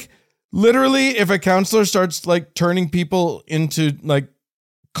 Like, literally, if a counselor starts like turning people into like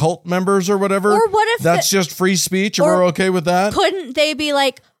cult members or whatever, or what if that's just free speech and we're okay with that? Couldn't they be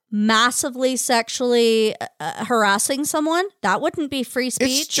like massively sexually harassing someone? That wouldn't be free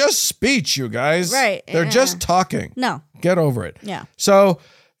speech. It's just speech, you guys. Right. They're just talking. No. Get over it. Yeah. So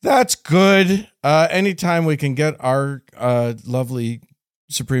that's good. Anytime we can get our lovely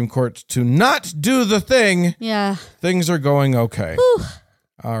Supreme Court to not do the thing, things are going okay. Whew.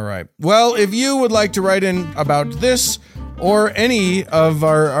 All right. Well, if you would like to write in about this or any of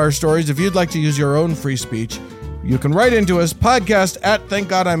our stories, if you'd like to use your own free speech, you can write into us,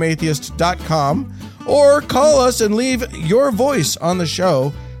 podcast@thankgodimatheist.com, or call us and leave your voice on the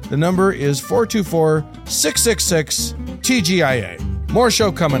show. The number is 424-666-TGIA. More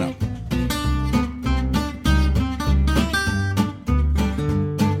show coming up.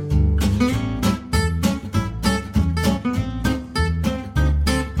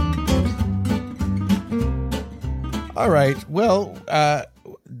 All right. Well,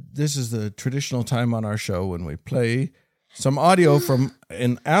 this is the traditional time on our show when we play some audio from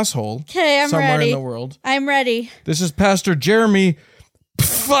an asshole somewhere in the world. I'm ready. This is Pastor Jeremy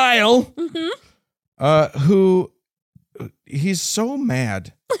File, who he's so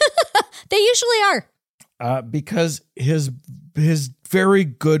mad. They usually are. Because his very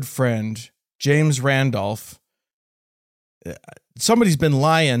good friend, James Randolph, somebody's been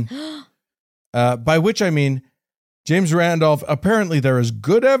lying, by which I mean, James Randolph, apparently there is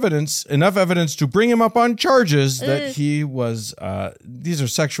enough evidence to bring him up on charges that he was, these are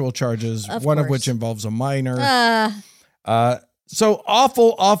sexual charges, one of which involves a minor. So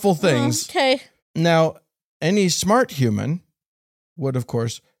awful things. Okay. Now, any smart human would, of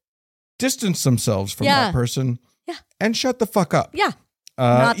course, distance themselves from that person and shut the fuck up. Yeah.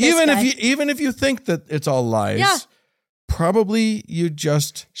 Even if you think that it's all lies, probably you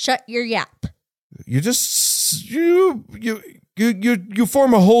just shut your yap. You just you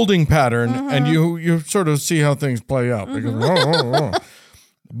form a holding pattern and you sort of see how things play out.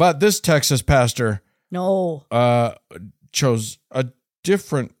 But this Texas pastor chose a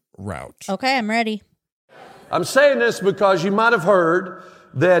different route. Okay, I'm ready. I'm saying this because you might have heard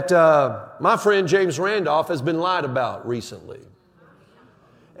that my friend James Randolph has been lied about recently.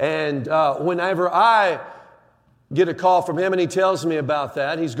 And whenever I get a call from him and he tells me about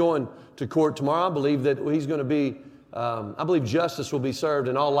that, he's going to court tomorrow. I believe that he's going to be I believe justice will be served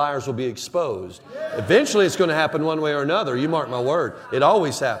and all liars will be exposed. Eventually it's going to happen one way or another. You mark my word. It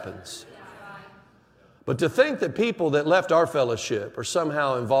always happens. But to think that people that left our fellowship are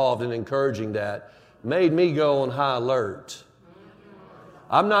somehow involved in encouraging that made me go on high alert.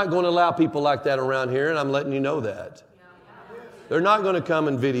 I'm not going to allow people like that around here, and I'm letting you know that. They're not going to come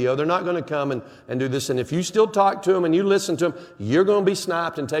and video. They're not going to come and do this. And if you still talk to them and you listen to them, you're going to be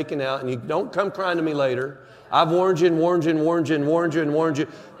sniped and taken out. And you don't come crying to me later. I've warned you and warned you and warned you and warned you and warned you.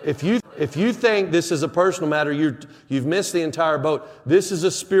 If you think this is a personal matter, you've missed the entire boat. This is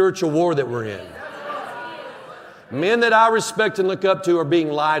a spiritual war that we're in. Men that I respect and look up to are being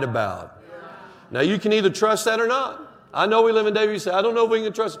lied about. Now, you can either trust that or not. I know we live in David. You say, I don't know if we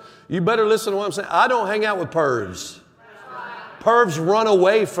can trust. You better listen to what I'm saying. I don't hang out with pervs. Pervs run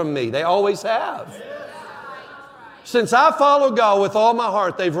away from me. They always have. Since I follow God with all my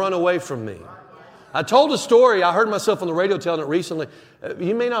heart, they've run away from me. I told a story. I heard myself on the radio telling it recently.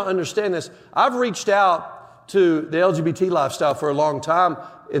 You may not understand this. I've reached out to the LGBT lifestyle for a long time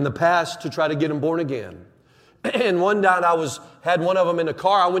in the past to try to get them born again. And one night I had one of them in a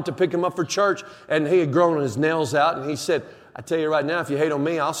car. I went to pick him up for church, and he had grown his nails out. And he said, I tell you right now, if you hate on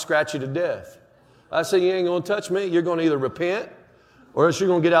me, I'll scratch you to death. I said, you ain't going to touch me. You're going to either repent or else you're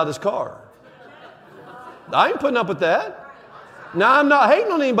going to get out of this car. I ain't putting up with that. Now, I'm not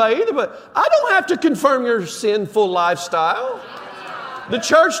hating on anybody either, but I don't have to confirm your sinful lifestyle. The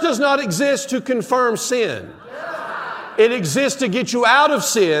church does not exist to confirm sin. It exists to get you out of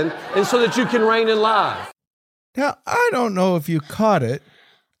sin and so that you can reign in life. Now, I don't know if you caught it.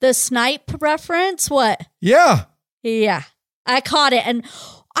 The snipe reference? What? Yeah. Yeah. I caught it. And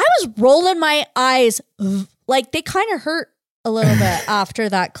I was rolling my eyes. Like, they kind of hurt a little bit after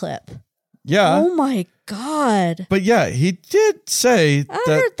that clip. Yeah. Oh, my God. But yeah, he did say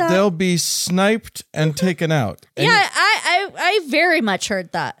that they'll be sniped and taken out. And yeah, I very much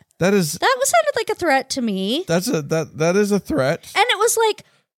heard that. That sounded like a threat to me. That is a threat. And it was like,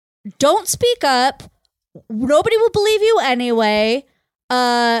 don't speak up. Nobody will believe you anyway.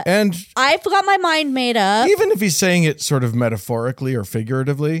 And I've got my mind made up. Even if he's saying it sort of metaphorically or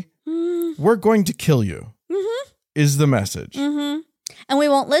figuratively, we're going to kill you, is the message. And we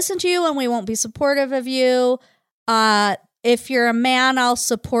won't listen to you and we won't be supportive of you. If you're a man, I'll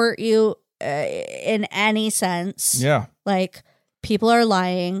support you in any sense. Yeah. Like, people are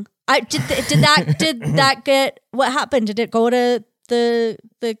lying. Did that get, what happened? Did it go to the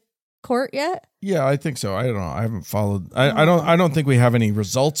court yet? Yeah, I think so. I don't know. I haven't followed. I don't think we have any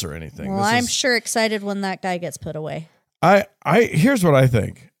results or anything. Well, I'm sure excited when that guy gets put away. Here's what I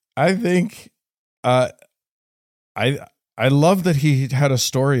think. I think I love that he had a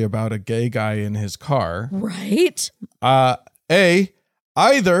story about a gay guy in his car. Right.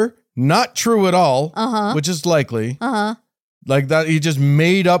 Either not true at all, which is likely. Like that, he just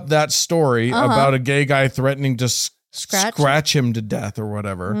made up that story about a gay guy threatening to scratch him to death or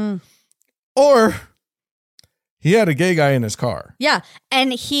whatever. Or he had a gay guy in his car. Yeah.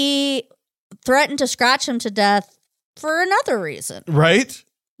 And he threatened to scratch him to death for another reason. Right?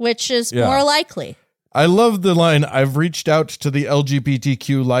 Which is more likely. I love the line, I've reached out to the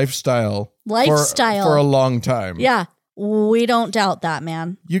LGBTQ lifestyle for a long time. Yeah. We don't doubt that,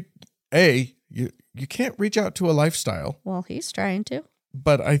 man. You can't reach out to a lifestyle. Well, he's trying to.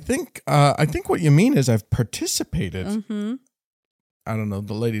 But I think what you mean is I've participated. I don't know.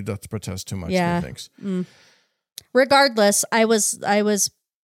 The lady does protest too much. Yeah. Thinks. Regardless, that was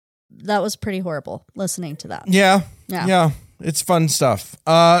pretty horrible listening to that. Yeah. It's fun stuff.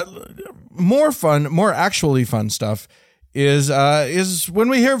 More actually fun stuff is when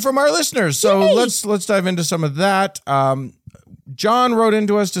we hear from our listeners. So Yay! let's dive into some of that. John wrote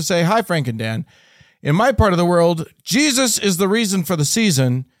into us to say, hi, Frank and Dan. In my part of the world, Jesus is the reason for the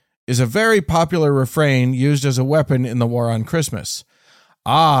season is a very popular refrain used as a weapon in the war on Christmas.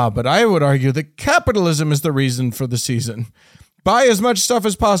 But I would argue that capitalism is the reason for the season. Buy as much stuff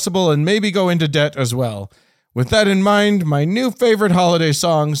as possible and maybe go into debt as well. With that in mind, my new favorite holiday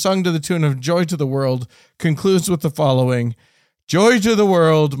song, sung to the tune of Joy to the World, concludes with the following. Joy to the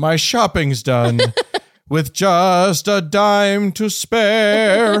world, my shopping's done, with just a dime to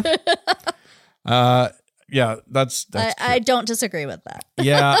spare. Yeah, that's I don't disagree with that.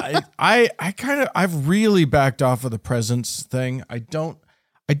 Yeah, I've really backed off of the presents thing. It's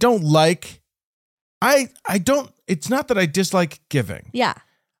not that I dislike giving. Yeah.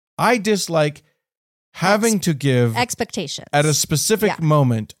 I dislike having to give expectations at a specific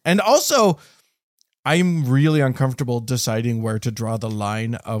moment. And also, I'm really uncomfortable deciding where to draw the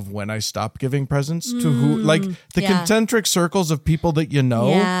line of when I stop giving presents to who, like the concentric circles of people that you know.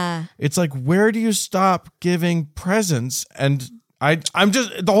 Yeah. It's like, where do you stop giving presents? And I'm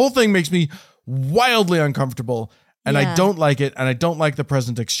just, the whole thing makes me wildly uncomfortable, and I don't like it, and I don't like the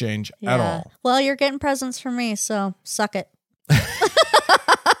present exchange at all. Well, you're getting presents from me, so suck it.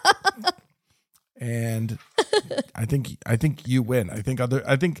 And I think you win. I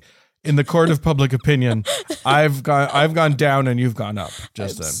think in the court of public opinion, I've gone down and you've gone up.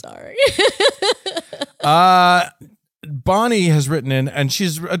 Just then. Sorry. Bonnie has written in, and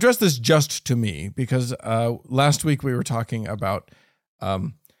she's addressed this just to me because last week we were talking about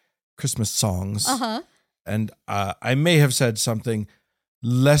Christmas songs, and I may have said something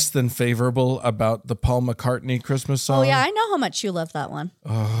less than favorable about the Paul McCartney Christmas song. Oh yeah, I know how much you love that one.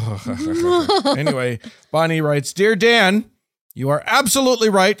 Anyway, Bonnie writes, "Dear Dan, you are absolutely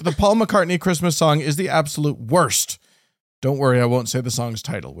right. The Paul McCartney Christmas song is the absolute worst. Don't worry, I won't say the song's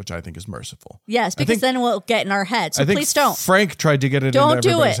title, which I think is merciful." Yes, because then we'll get in our head. So please don't. Frank tried to get it Don't into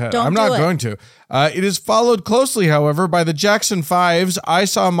everybody's do it. head. Don't I'm do not it. going to. It is followed closely, however, by the Jackson 5's I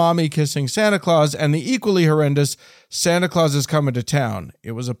Saw Mommy Kissing Santa Claus and the equally horrendous Santa Claus is Coming to Town.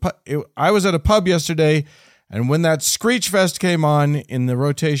 I was at a pub yesterday, and when that Screech Fest came on in the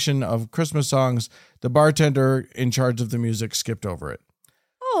rotation of Christmas songs, the bartender in charge of the music skipped over it.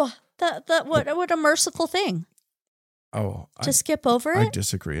 Oh, what a merciful thing. Oh, to skip over I it?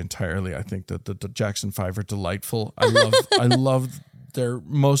 disagree entirely. I think that the Jackson 5 are delightful. I love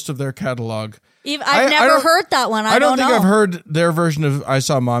most of their catalog. I've never heard that one. I don't think know. I've heard their version of I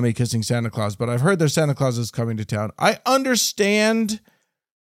Saw Mommy Kissing Santa Claus, but I've heard their Santa Claus is Coming to Town. I understand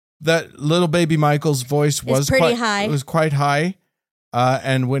that little baby Michael's voice was pretty high. It was quite high.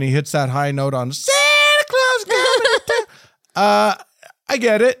 And when he hits that high note on Santa Claus coming to town, I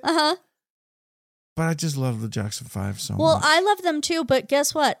get it. Uh-huh. But I just love the Jackson 5 so much. Well, I love them too, but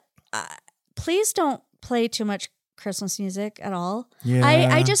guess what? Please don't play too much Christmas music at all. Yeah.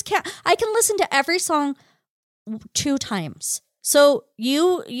 I just can't. I can listen to every song 2 times. So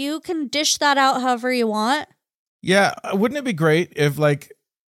you can dish that out however you want. Yeah, wouldn't it be great if like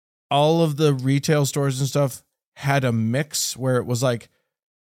all of the retail stores and stuff had a mix where it was like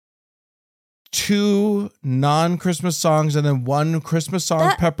 2 non-Christmas songs and then 1 Christmas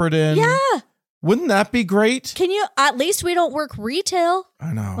song peppered in? Yeah. Wouldn't that be great? Can you, at least we don't work retail.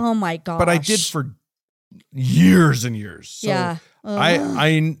 I know. Oh my gosh. But I did for years and years. So yeah.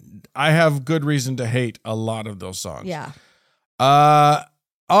 I have good reason to hate a lot of those songs. Yeah.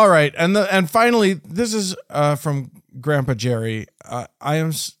 All right. And finally, this is from Grandpa Jerry.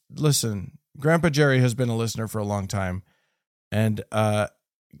 Listen, Grandpa Jerry has been a listener for a long time, and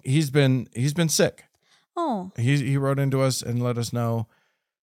he's been sick. Oh. He wrote into us and let us know.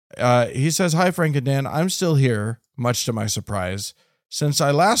 He says, "Hi, Frank and Dan. I'm still here, much to my surprise. Since I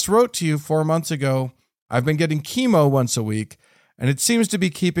last wrote to you 4 months ago, I've been getting chemo once a week, and it seems to be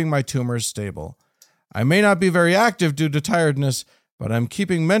keeping my tumors stable. I may not be very active due to tiredness, but I'm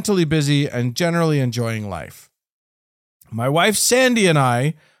keeping mentally busy and generally enjoying life. My wife, Sandy, and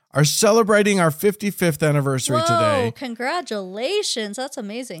I are celebrating our 55th anniversary today. Congratulations. That's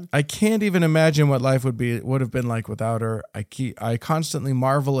amazing. I can't even imagine what life would have been like without her. I constantly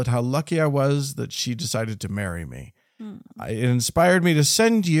marvel at how lucky I was that she decided to marry me. It inspired me to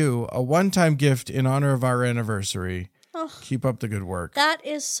send you a one-time gift in honor of our anniversary. Oh, keep up the good work." That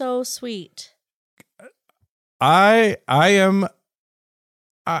is so sweet. I've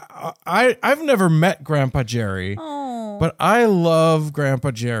never met Grandpa Jerry. Oh. But I love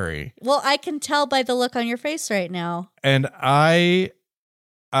Grandpa Jerry. Well, I can tell by the look on your face right now. And I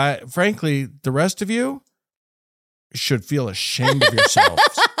frankly, the rest of you should feel ashamed of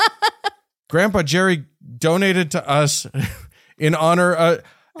yourselves. Grandpa Jerry donated to us in honor.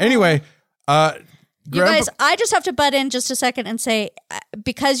 Anyway, you guys, I just have to butt in just a second and say,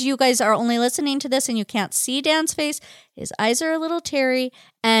 because you guys are only listening to this and you can't see Dan's face, his eyes are a little teary,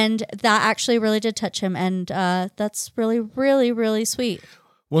 and that actually really did touch him, and that's really, really, really sweet.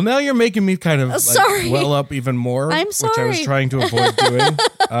 Well, now you're making me kind of well up even more. I'm sorry. Which I was trying to avoid doing.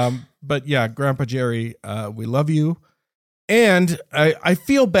 But yeah, Grandpa Jerry, we love you. And I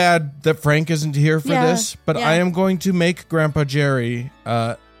feel bad that Frank isn't here for this, but I am going to make Grandpa Jerry,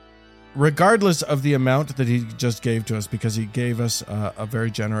 regardless of the amount that he just gave to us, because he gave us a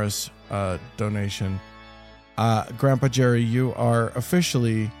very generous donation. Grandpa Jerry, you are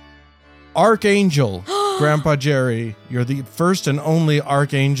officially Archangel. Grandpa Jerry, you're the first and only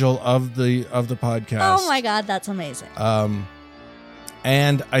Archangel of the podcast. Oh my God, that's amazing.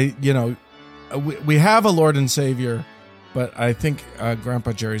 And we have a Lord and Savior, but I think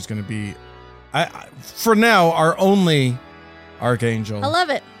Grandpa Jerry's going to be for now, our only archangel. I love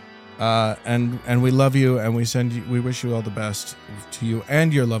it. And we love you, and we wish you all the best to you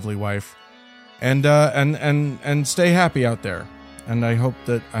and your lovely wife, and stay happy out there. And I hope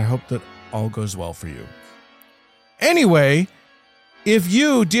that all goes well for you. Anyway, if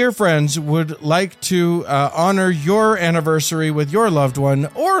you, dear friends, would like to honor your anniversary with your loved one,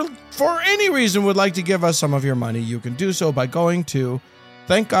 or for any reason would like to give us some of your money, you can do so by going to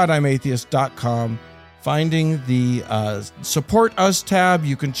thankgodimatheist.com, finding the Support Us tab.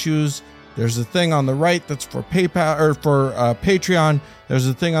 You can choose. There's a thing on the right that's for PayPal or for Patreon. There's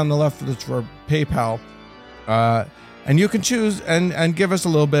a thing on the left that's for PayPal. And you can choose and give us a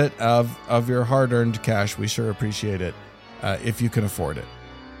little bit of your hard-earned cash. We sure appreciate it if you can afford it.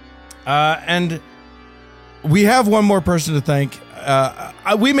 And we have one more person to thank.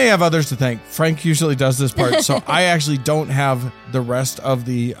 We may have others to thank. Frank usually does this part, so I actually don't have the rest of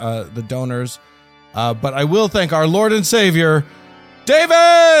the donors. But I will thank our Lord and Savior,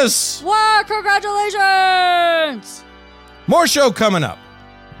 Davis! Wow, congratulations! More show coming up.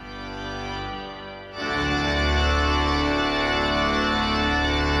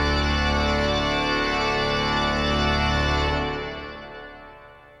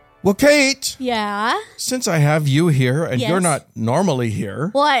 Well, Kate. Yeah? Since I have you here and Yes. you're not normally here.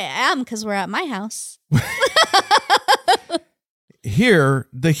 Well, I am because we're at my house. Here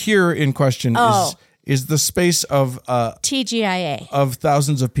in question is the space of TGIA. of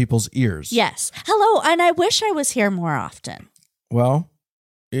thousands of people's ears. Yes. Hello, and I wish I was here more often. Well,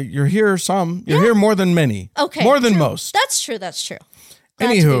 you're here some. You're here more than many. Okay. More than true. most. That's true. Glad to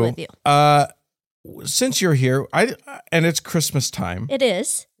be with you. Since you're here, and it's Christmas time. It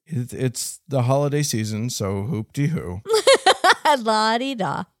is. It's the holiday season, so hoop-de-hoo.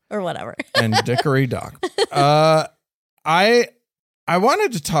 La-di-da, or whatever. And dickory-dock. I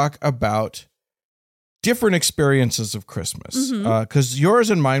wanted to talk about different experiences of Christmas, because yours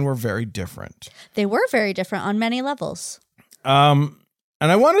and mine were very different. They were very different on many levels. And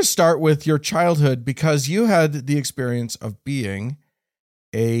I want to start with your childhood, because you had the experience of being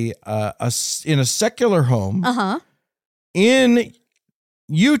in a secular home in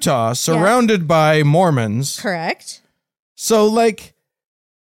Utah, surrounded by Mormons. Correct. So, like,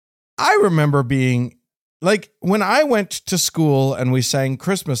 I remember being, like, when I went to school and we sang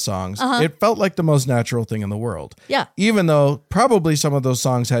Christmas songs, it felt like the most natural thing in the world. Yeah. Even though probably some of those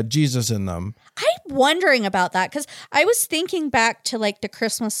songs had Jesus in them. I'm wondering about that because I was thinking back to, like, the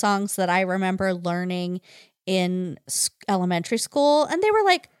Christmas songs that I remember learning in elementary school, and they were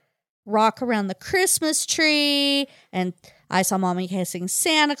like Rock Around the Christmas Tree and I Saw Mommy Kissing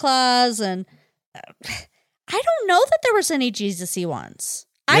Santa Claus, and I don't know that there was any Jesus-y ones.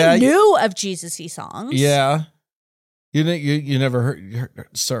 Yeah, I knew of Jesus-y songs. Yeah. You never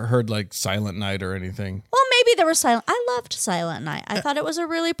heard like Silent Night or anything. Well, maybe there was Silent. I loved Silent Night. I thought it was a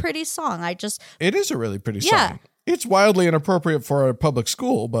really pretty song. It is a really pretty song. It's wildly inappropriate for a public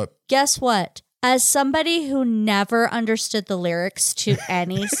school, but guess what? As somebody who never understood the lyrics to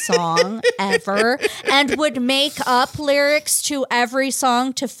any song ever and would make up lyrics to every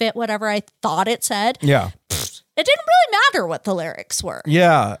song to fit whatever I thought it said. Yeah. It didn't really matter what the lyrics were.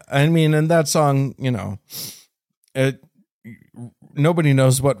 Yeah. I mean, and that song, nobody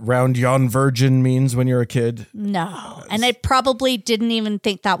knows what Round Yon Virgin means when you're a kid. No. And I probably didn't even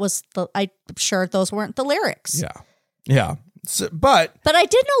think that was I'm sure those weren't the lyrics. Yeah. Yeah. So, but I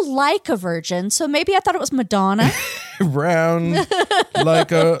didn't like a virgin, so maybe I thought it was Madonna. round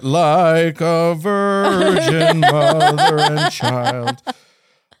like a virgin mother and child.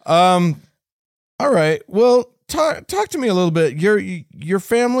 All right. Well, talk to me a little bit. Your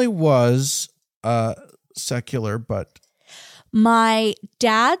family was secular, but my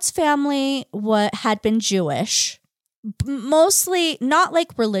dad's family had been Jewish. Mostly not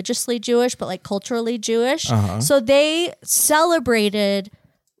like religiously Jewish, but like culturally Jewish. So they celebrated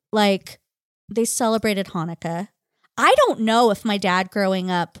Hanukkah. I don't know if my dad growing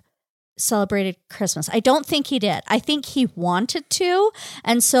up celebrated Christmas. I don't think he did. I think he wanted to.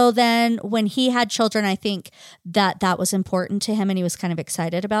 And so then when he had children, I think that was important to him and he was kind of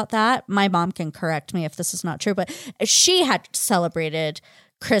excited about that. My mom can correct me if this is not true, but she had celebrated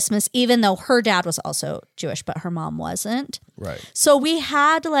Christmas, even though her dad was also Jewish, but her mom wasn't. Right. So we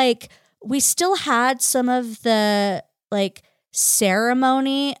still had some of the like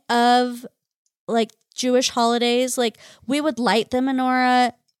ceremony of like Jewish holidays. Like we would light the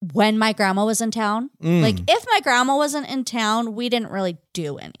menorah when my grandma was in town. Like if my grandma wasn't in town, we didn't really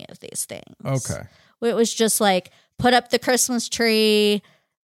do any of these things. Okay. It was just like put up the Christmas tree,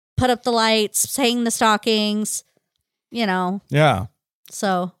 put up the lights, hang the stockings, Yeah.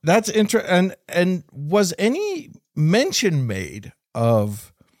 So that's interesting. And was any mention made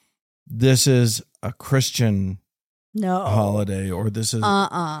of this is a Christian holiday, or this is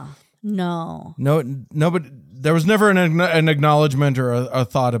no, but there was never an acknowledgement or a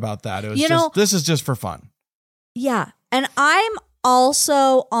thought about that. It was this is just for fun. Yeah. And I'm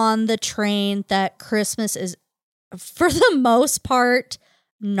also on the train that Christmas is, for the most part,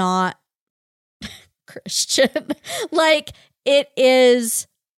 not Christian. Like, it is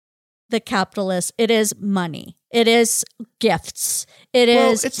the capitalist. It is money. It is gifts.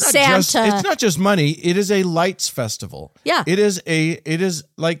 It's Santa. It's not just money. It is a lights festival. Yeah. It is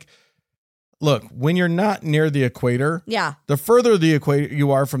like, look, when you're not near the equator, the further the equator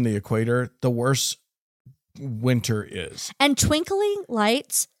you are from the equator, the worse winter is. And twinkling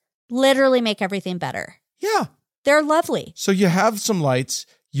lights literally make everything better. Yeah. They're lovely. So you have some lights,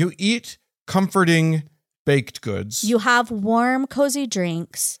 you eat comforting baked goods. You have warm, cozy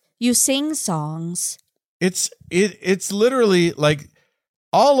drinks. You sing songs. It's literally like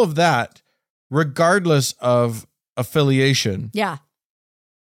all of that, regardless of affiliation. Yeah.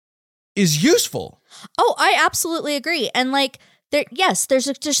 Is useful. Oh, I absolutely agree. And like,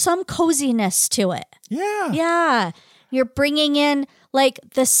 there's some coziness to it. Yeah. Yeah. You're bringing in like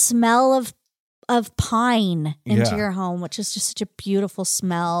the smell of pine into your home, which is just such a beautiful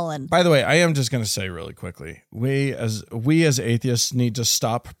smell. And by the way, I am just going to say really quickly, we as atheists need to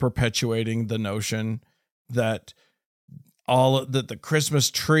stop perpetuating the notion that that the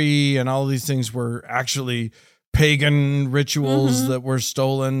Christmas tree and all these things were actually pagan rituals that were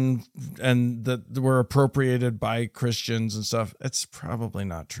stolen and that were appropriated by Christians and stuff. It's probably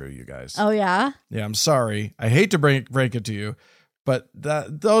not true, you guys. Oh yeah? Yeah, I'm sorry. I hate to break it to you, but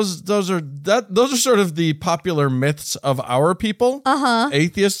those are sort of the popular myths of our people.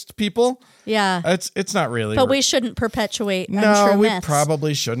 Atheist people. Yeah. It's not really. But we shouldn't perpetuate No, we myths.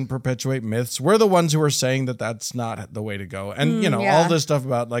 probably shouldn't perpetuate myths. We're the ones who are saying that that's not the way to go. And all this stuff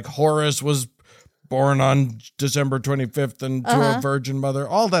about like Horus was born on December 25th and to a virgin mother,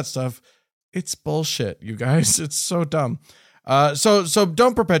 all that stuff. It's bullshit, you guys. It's so dumb. So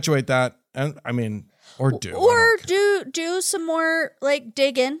don't perpetuate that. And I mean, or do some more like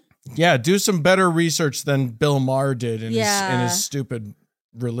digging. Yeah, do some better research than Bill Maher did in his stupid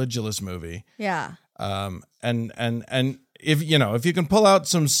religious movie. Yeah. And if you can pull out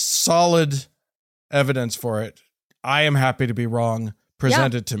some solid evidence for it, I am happy to be wrong.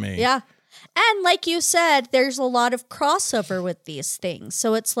 Present it to me. Yeah. And like you said, there's a lot of crossover with these things.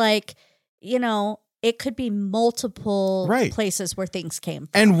 So it's like, it could be multiple places where things came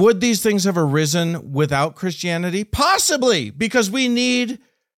from. And would these things have arisen without Christianity? Possibly, because we need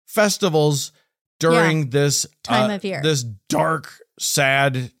festivals during this time of year, this dark,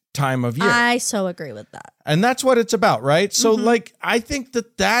 sad time of year. I so agree with that. And that's what it's about, right? So I think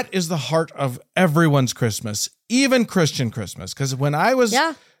that is the heart of everyone's Christmas, even Christian Christmas. Because when I was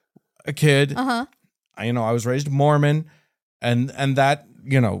a kid, I was raised Mormon, and that,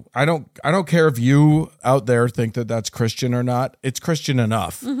 I don't care if you out there think that that's Christian or not. It's Christian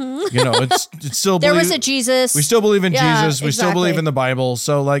enough. It's still there was a Jesus. We still believe in Jesus. We still believe in the Bible.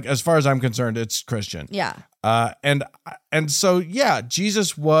 So like, as far as I'm concerned, it's Christian. Yeah. And so,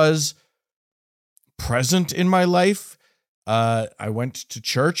 Jesus was present in my life. I went to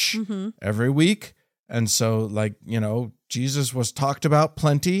church every week. And so Jesus was talked about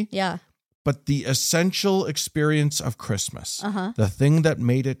plenty. Yeah. But the essential experience of Christmas, the thing that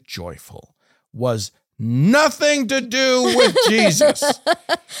made it joyful, was nothing to do with Jesus.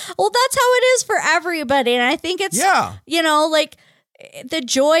 Well, that's how it is for everybody. And I think it's, like the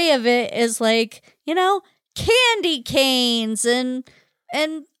joy of it is like, candy canes and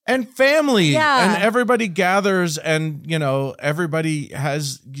family, and everybody gathers, and everybody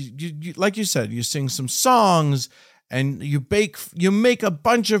has you like you said, you sing some songs, and you make a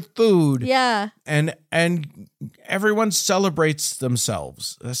bunch of food, and everyone celebrates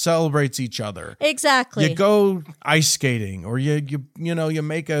themselves, celebrates each other. Exactly. You go ice skating, or you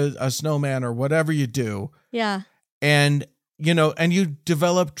make a snowman, or whatever you do. Yeah. And you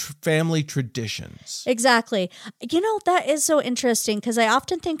develop family traditions. Exactly. That is so interesting, because I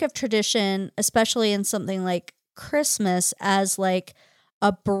often think of tradition, especially in something like Christmas, as like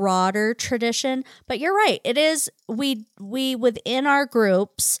a broader tradition. But you're right. It is, we within our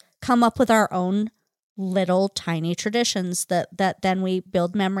groups come up with our own little tiny traditions that then we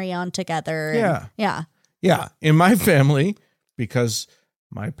build memory on together. Yeah. In my family, because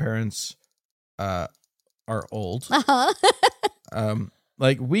my parents are old.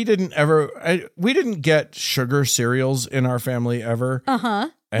 We didn't get sugar cereals in our family ever.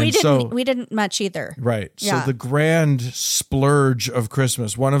 And we didn't much either. Right. Yeah. So the grand splurge of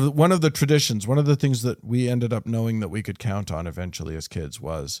Christmas, one of the traditions, one of the things that we ended up knowing that we could count on eventually as kids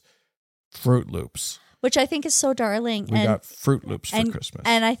was Fruit Loops. Which I think is so darling. We got Fruit Loops for Christmas.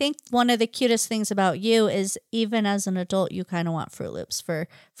 And I think one of the cutest things about you is even as an adult, you kind of want Fruit Loops for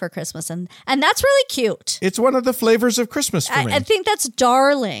Christmas. And that's really cute. It's one of the flavors of Christmas for me. I think that's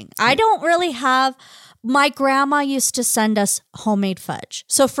darling. I don't really have... My grandma used to send us homemade fudge.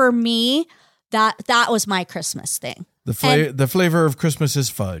 So for me, that was my Christmas thing. The flavor of Christmas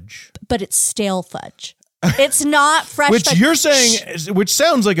is fudge. But it's stale fudge. It's not fresh. Which you're saying, which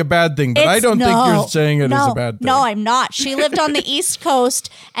sounds like a bad thing, but I don't think you're saying it is a bad thing. No, I'm not. She lived on the East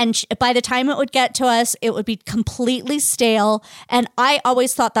Coast, and by the time it would get to us, it would be completely stale. And I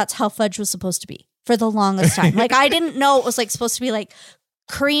always thought that's how fudge was supposed to be for the longest time. Like, I didn't know it was like supposed to be like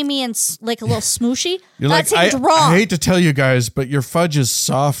creamy and like a little smooshy. That seemed wrong. I hate to tell you guys, but your fudge is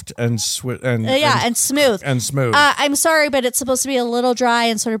soft and smooth. And smooth. I'm sorry, but it's supposed to be a little dry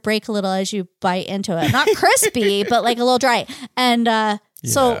and sort of break a little as you bite into it. Not crispy, but like a little dry. And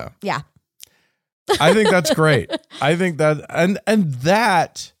so, yeah. I think that's great. I think that, and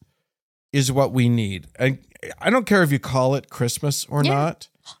that is what we need. And I don't care if you call it Christmas or not.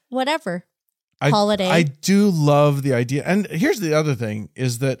 Whatever. Holiday. I do love the idea. And here's the other thing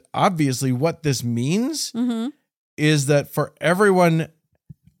is that obviously what this means is that for everyone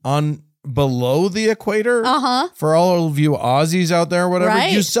on below the equator, for all of you Aussies out there, whatever,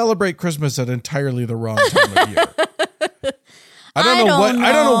 you celebrate Christmas at entirely the wrong time of year. I don't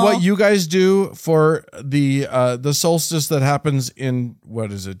know what you guys do for the solstice that happens in,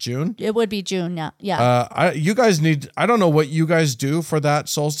 what is it, June? It would be June, yeah. I don't know what you guys do for that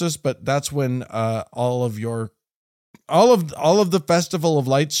solstice, but that's when all of the Festival of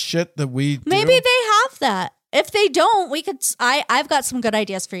Lights shit that we do. Maybe they have that. If they don't, we could. I've got some good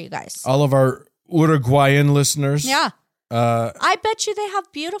ideas for you guys. All of our Uruguayan listeners. Yeah. I bet you they have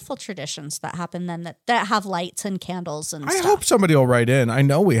beautiful traditions that happen then that have lights and candles and stuff. I hope somebody will write in. I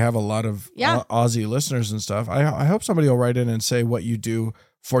know we have a lot of Aussie listeners and stuff. I hope somebody will write in and say what you do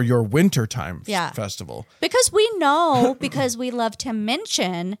for your wintertime festival. Because we know, because we love to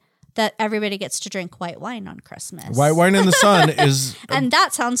mention that everybody gets to drink white wine on Christmas. White Wine in the Sun is... and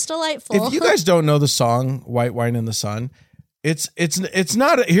that sounds delightful. If you guys don't know the song White Wine in the Sun... It's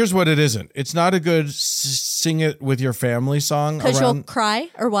not. Here's what it isn't. It's not a good sing it with your family song. Because you'll cry,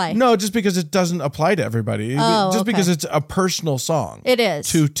 or why? No, just because it doesn't apply to everybody. Because it's a personal song. It is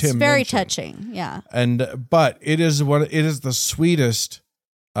to Tim. It's very Minchin. touching. Yeah. But it is the sweetest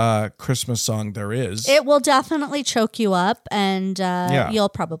Christmas song there is. It will definitely choke you up, and you'll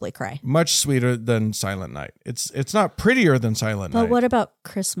probably cry. Much sweeter than Silent Night. It's not prettier than Silent Night. But what about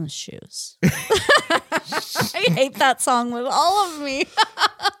Christmas Shoes? I hate that song with all of me.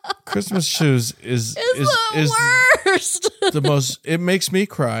 Christmas Shoes is the worst. The most. It makes me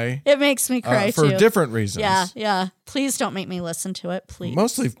cry. It makes me cry for too. different reasons. Yeah. Please don't make me listen to it, please.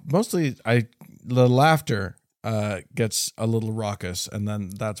 Mostly, the laughter gets a little raucous, and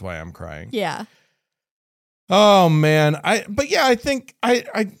then that's why I'm crying. Yeah. Oh man, I think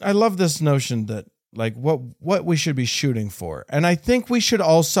I love this notion that like what we should be shooting for, and I think we should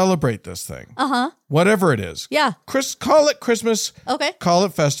all celebrate this thing. Whatever it is. Yeah. Call it Christmas. Okay. Call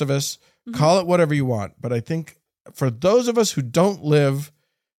it Festivus. Call it whatever you want. But I think for those of us who don't live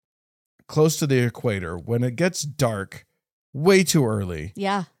close to the equator, when it gets dark way too early.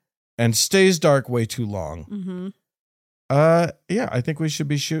 Yeah. And stays dark way too long. I think we should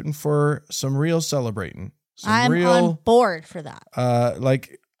be shooting for some real celebrating. I'm on board for that.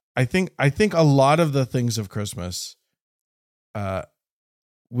 I think a lot of the things of Christmas,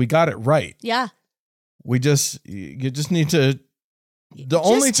 we got it right. Yeah. You just need to.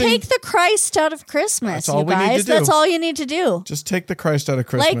 Take the Christ out of Christmas, you guys. That's all you need to do. Just take the Christ out of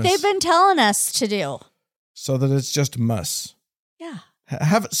Christmas, like they've been telling us to do, so that it's just muss. Yeah.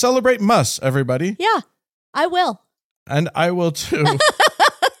 Celebrate muss, everybody. Yeah, I will. And I will too.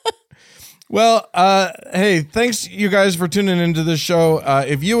 Well, hey, thanks you guys for tuning into this show.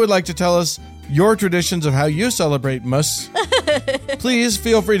 If you would like to tell us your traditions of how you celebrate muss, please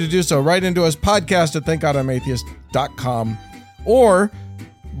feel free to do so. Write into us, podcast@thankgodimatheist.com, or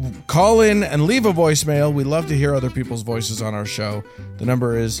call in and leave a voicemail. We love to hear other people's voices on our show. The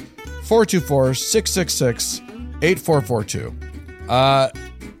number is 424-666-8442.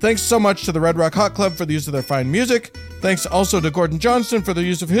 Thanks so much to the Red Rock Hot Club for the use of their fine music. Thanks also to Gordon Johnston for the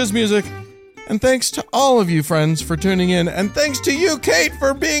use of his music. And thanks to all of you friends for tuning in. And thanks to you, Kate,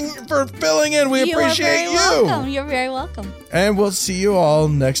 for filling in. We appreciate you. Welcome. You're very welcome. And we'll see you all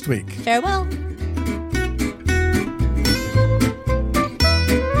next week. Farewell.